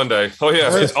 it's always Monday. Oh,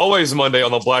 yeah. It's always Monday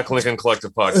on the Black Lincoln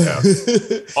Collective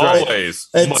podcast. Always.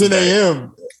 At Monday. 10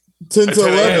 a.m. 10 to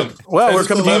 11. Well, we're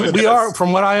coming to you. We are,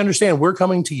 from what I understand, we're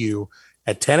coming to you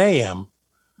at 10 a.m.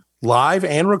 live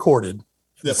and recorded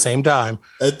at the same time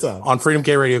on Freedom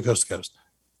K Radio Coast to Coast.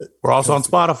 We're also on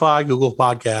Spotify, Google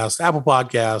Podcasts, Apple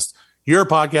Podcasts, your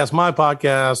podcast, my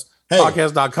podcast,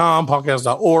 podcast.com,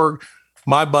 podcast.org,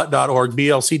 mybutt.org,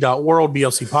 blc.world,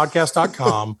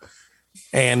 blcpodcast.com.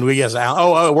 And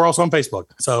we're also on Facebook.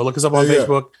 So look us up on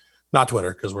Facebook, not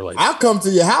Twitter, because we're late. I'll come to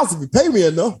your house if you pay me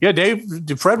enough. Yeah,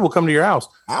 Fred will come to your house.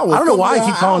 I don't know why I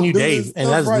keep calling you Dave, and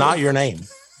that's not your name.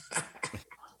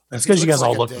 That's because you guys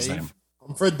all look the same.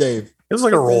 I'm Fred Dave. It's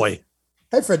like a Roy.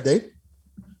 Hey, Fred Dave.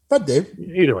 Fred Dave.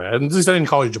 Either way, at least I didn't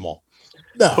call you Jamal.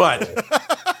 No. But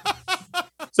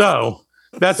so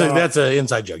that's an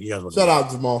inside joke. You guys shout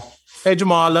out Jamal. Hey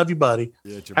Jamal, I love you, buddy.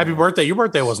 Yeah, Happy birthday. Your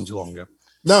birthday wasn't too long ago.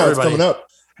 No, it's coming up.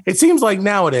 It seems like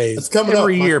nowadays, it's coming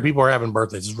every year people are having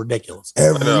birthdays. It's ridiculous.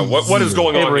 What is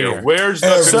going on here? Where's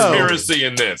the conspiracy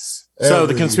in this? So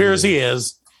the conspiracy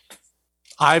is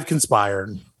I've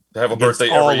conspired to have a birthday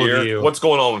every year. What's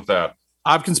going on with that?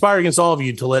 I've conspired against all of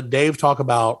you to let Dave talk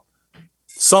about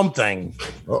something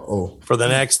for the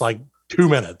next 2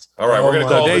 minutes. All right, we're going to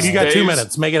call Dave, this you got Dave's 2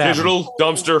 minutes. Make it happen. Digital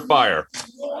Dumpster Fire.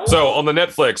 So on the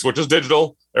Netflix, which is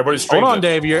digital, everybody streams. Hold on,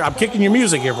 Dave. I'm kicking your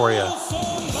music here for you.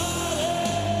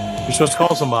 You're supposed to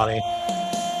call somebody.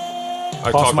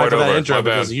 I talked right over intro it.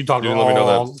 because you talked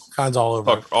all kinds all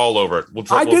over it. All over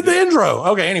it. I did the intro.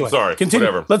 Okay, anyway. Sorry. Continue.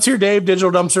 Whatever. Let's hear Dave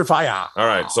Digital Dumpster Fire. All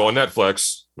right. So on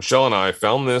Netflix, Michelle and I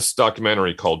found this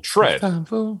documentary called Tread.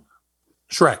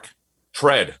 Shrek.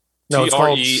 Tread. No, it's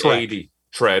called Tread.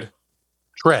 Tread.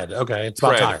 Tread. Okay. It's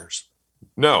about tires.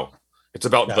 No. It's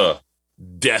about the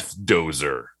Death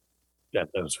Dozer. Death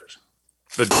Dozers.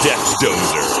 The Death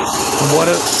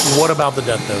Dozer. What about the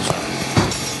Death Dozer?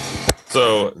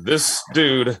 So this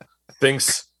dude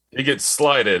thinks he gets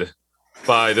slighted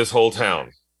by this whole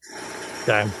town.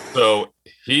 Okay. So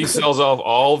he sells off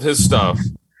all of his stuff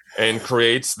and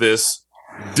creates this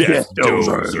Death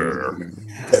Dozer.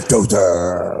 Death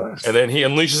Dozer. And then he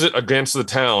unleashes it against the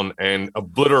town and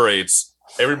obliterates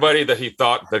everybody that he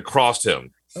thought that crossed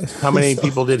him. How many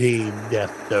people did he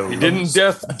death doze? He didn't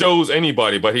death doze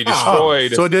anybody, but he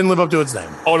destroyed. So it didn't live up to its name.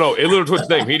 Oh no, it lived up to its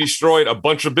name. He destroyed a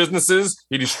bunch of businesses.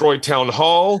 He destroyed town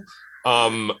hall.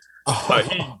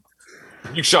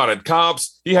 He shot at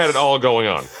cops. He had it all going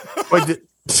on.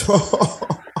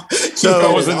 So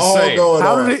it was insane.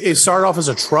 How did it start off as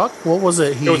a truck? What was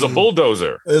it? It was a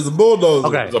bulldozer. It was a bulldozer.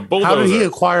 Okay. It was a bulldozer. How did he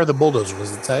acquire the bulldozer?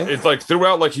 Does it say? It's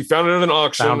throughout, he found it at an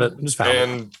auction.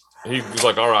 And he was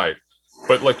like, all right.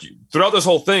 But throughout this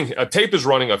whole thing, a tape is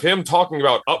running of him talking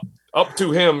about up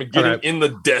to him getting in the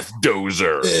Death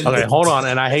Dozer. Okay, hold on.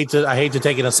 And I hate to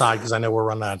take it aside because I know we're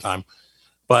running out of time.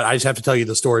 But I just have to tell you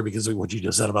the story because of what you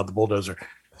just said about the bulldozer.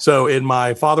 So in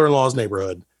my father-in-law's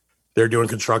neighborhood, they're doing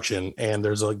construction, and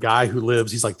there's a guy who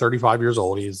lives. He's like 35 years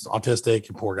old. He's autistic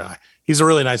and poor guy. He's a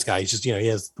really nice guy. He's just, he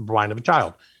has the mind of a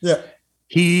child. Yeah.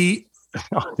 He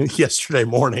yesterday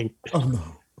morning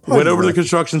went over to the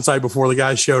construction site before the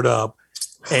guys showed up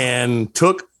and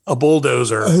took a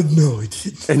bulldozer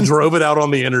and drove it out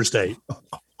on the interstate.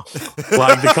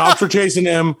 Like the cops were chasing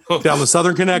him down the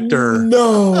Southern Connector.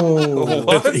 No,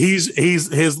 he's his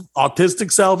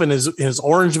autistic self in his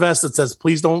orange vest that says,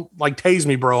 "Please don't tase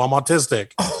me, bro. I'm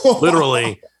autistic."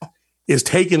 Literally, is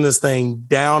taking this thing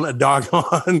down a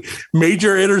doggone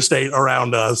major interstate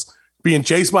around us, being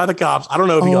chased by the cops. I don't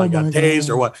know if he got tased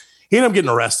or what. He ended up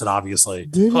getting arrested, obviously.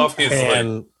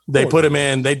 And they put him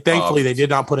in. They thankfully they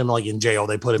did not put him in jail.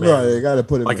 They put him in. They got to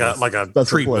put him like a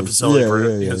treatment facility for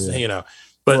his.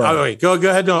 But Right. Go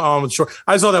ahead. Sure.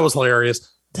 I thought that was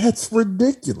hilarious. That's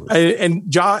ridiculous. And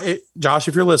Josh,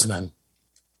 if you're listening,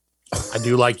 I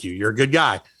do like you. You're a good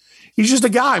guy. He's just a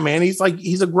guy, man. He's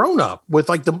a grown up with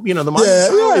the mind.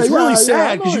 It's really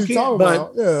sad because you can't.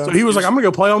 But so he was like, I'm gonna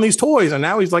go play on these toys, and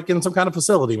now he's in some kind of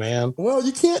facility, man. Well,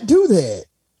 you can't do that.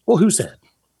 Well, who said?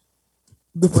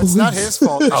 The police. It's not his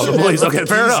fault. Oh, the police. Okay,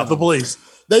 fair enough. The police.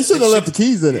 They should have left the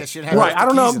keys in it. Right. I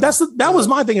don't know. That was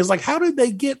my thing. Is how did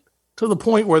they get to the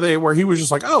point where he was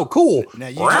just like, oh, cool. Now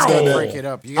you just gotta break it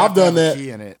up. I've done that. Key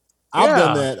in it. I've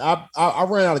done that. I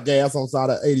ran out of gas on side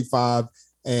of 85,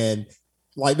 and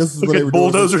this is what they were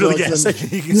bulldozer doing. To the gas station.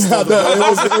 It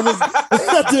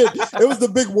was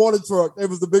the big water truck. It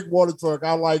was the big water truck.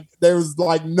 There was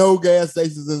no gas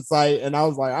stations in sight, and I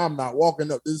was like, I'm not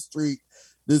walking up this street,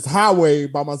 this highway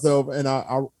by myself, and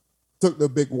I took the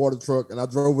big water truck and I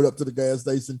drove it up to the gas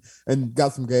station and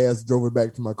got some gas, drove it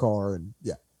back to my car, and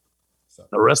yeah.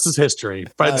 The rest is history.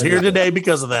 Fred's here today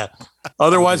because of that.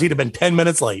 Otherwise, he'd have been 10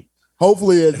 minutes late.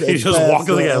 Hopefully, he's just walking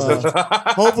to the gas station.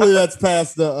 Hopefully, that's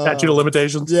past the statute of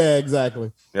limitations. Yeah,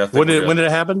 exactly. Yeah, when did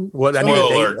it happen? What? I need a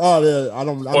date. Oh, yeah, I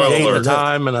don't. A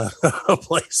time and a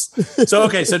place. So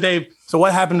okay, so Dave. So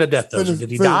what happened to Death Dozer? Did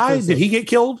he die? Did he get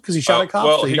killed because he shot at cops?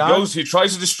 Well, he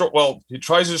tries to destroy. Well, he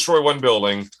tries to destroy one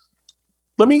building.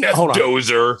 Let me Death hold on.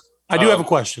 Dozer. I do have a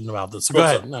question about this. So go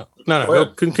ahead.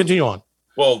 No. Continue on.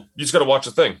 Well, you just got to watch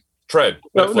the thing. Tread.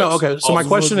 No. Okay. So my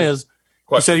question is,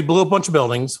 you said he blew up a bunch of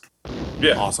buildings.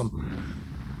 Yeah. Awesome.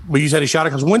 But you said he shot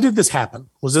at cops. When did this happen?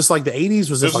 Was this the 80s?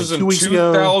 Was this 2 weeks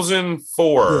ago?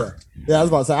 2004. Yeah, I was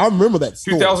about to say. I remember that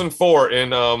story. 2004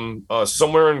 in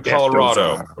somewhere in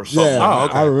Colorado or something. Yeah,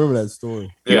 I remember that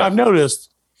story. Yeah, I've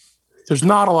noticed there's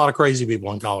not a lot of crazy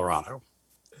people in Colorado.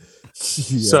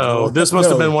 So this must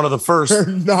have been one of the first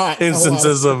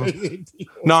instances of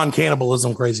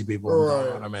non-cannibalism crazy people.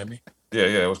 Right. Maybe. Yeah,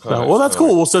 it was kind of. Well, that's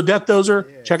cool. Well, so Death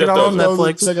Dozer, check it out on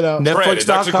Netflix. Check it out.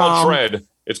 Netflix.com.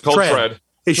 It's called Tread.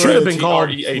 It should have been called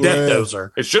Death Dozer.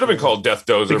 It should have been called Death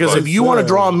Dozer. Because if you want to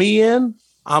draw me in,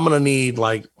 I'm gonna need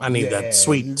that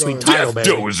sweet title, baby.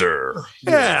 Dozer.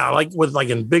 Yeah, with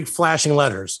in big flashing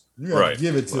letters. Right.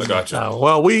 Give it to me. I got you.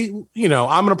 Well,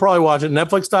 I'm gonna probably watch it.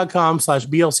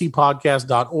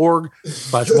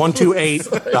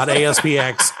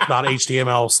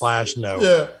 Netflix.com/blcpodcast.org/128.aspx.html/no.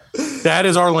 Yeah. That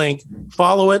is our link.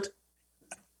 Follow it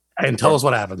and tell us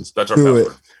what happens. That's our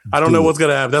password. I don't know what's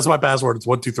gonna happen. That's my password. It's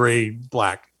 123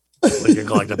 black. Lincoln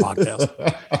Collective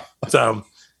Podcast. So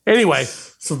anyway.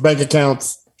 Some bank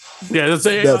accounts. Yeah, that's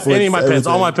Netflix, any of my pins.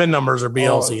 All my pin numbers are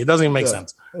BLC. It doesn't even make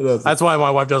sense. That's why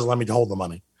my wife doesn't let me hold the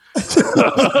money. She's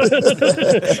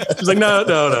like, no.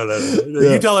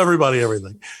 You tell everybody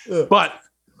everything. But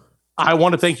I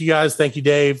want to thank you guys. Thank you,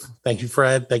 Dave. Thank you,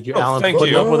 Fred. Thank you, Alan, for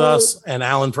putting up with us, and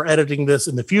Alan for editing this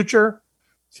in the future,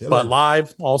 but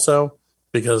live also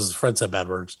because Fred said bad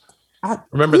words.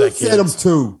 Remember that, kid. Said them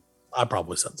too. I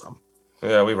probably said some.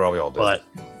 Yeah, we probably all did. But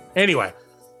anyway.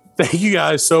 Thank you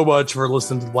guys so much for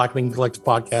listening to the Black Lincoln Collective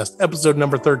Podcast, episode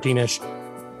number 13-ish.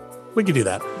 We can do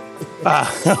that.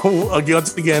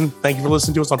 Once again, thank you for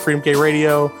listening to us on Freedom K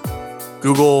Radio,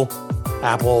 Google,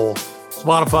 Apple,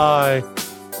 Spotify,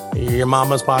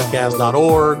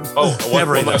 yourmamaspodcast.org.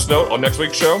 One last note on next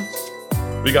week's show.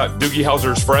 We got Doogie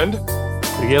Howser's friend.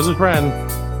 Doogie Howser's friend.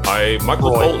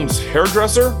 Michael Bolton's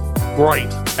hairdresser. Right.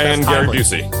 And Gary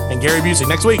Busey.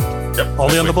 Next week. Yep.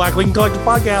 Only on the Black Lincoln Collective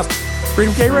Podcast.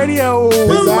 Freedom K Radio.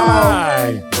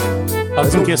 Bye.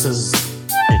 Hugs and kisses,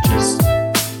 bitches.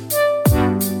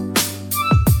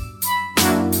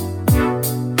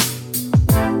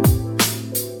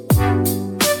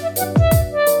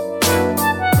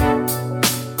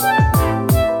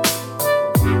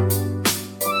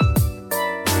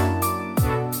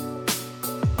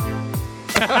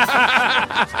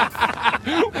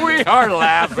 We are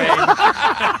laughing.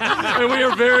 And we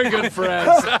are very good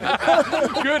friends.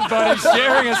 Good buddy,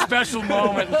 sharing a special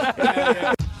moment.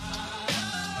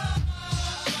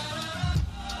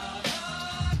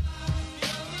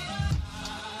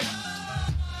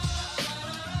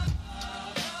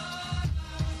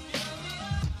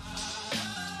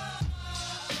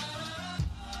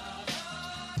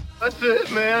 That's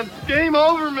it, man. Game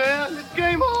over, man. It's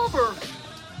game over.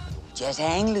 Just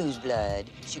hang loose, blood.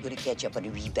 She's gonna catch up on the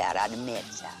rebound on the med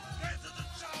side.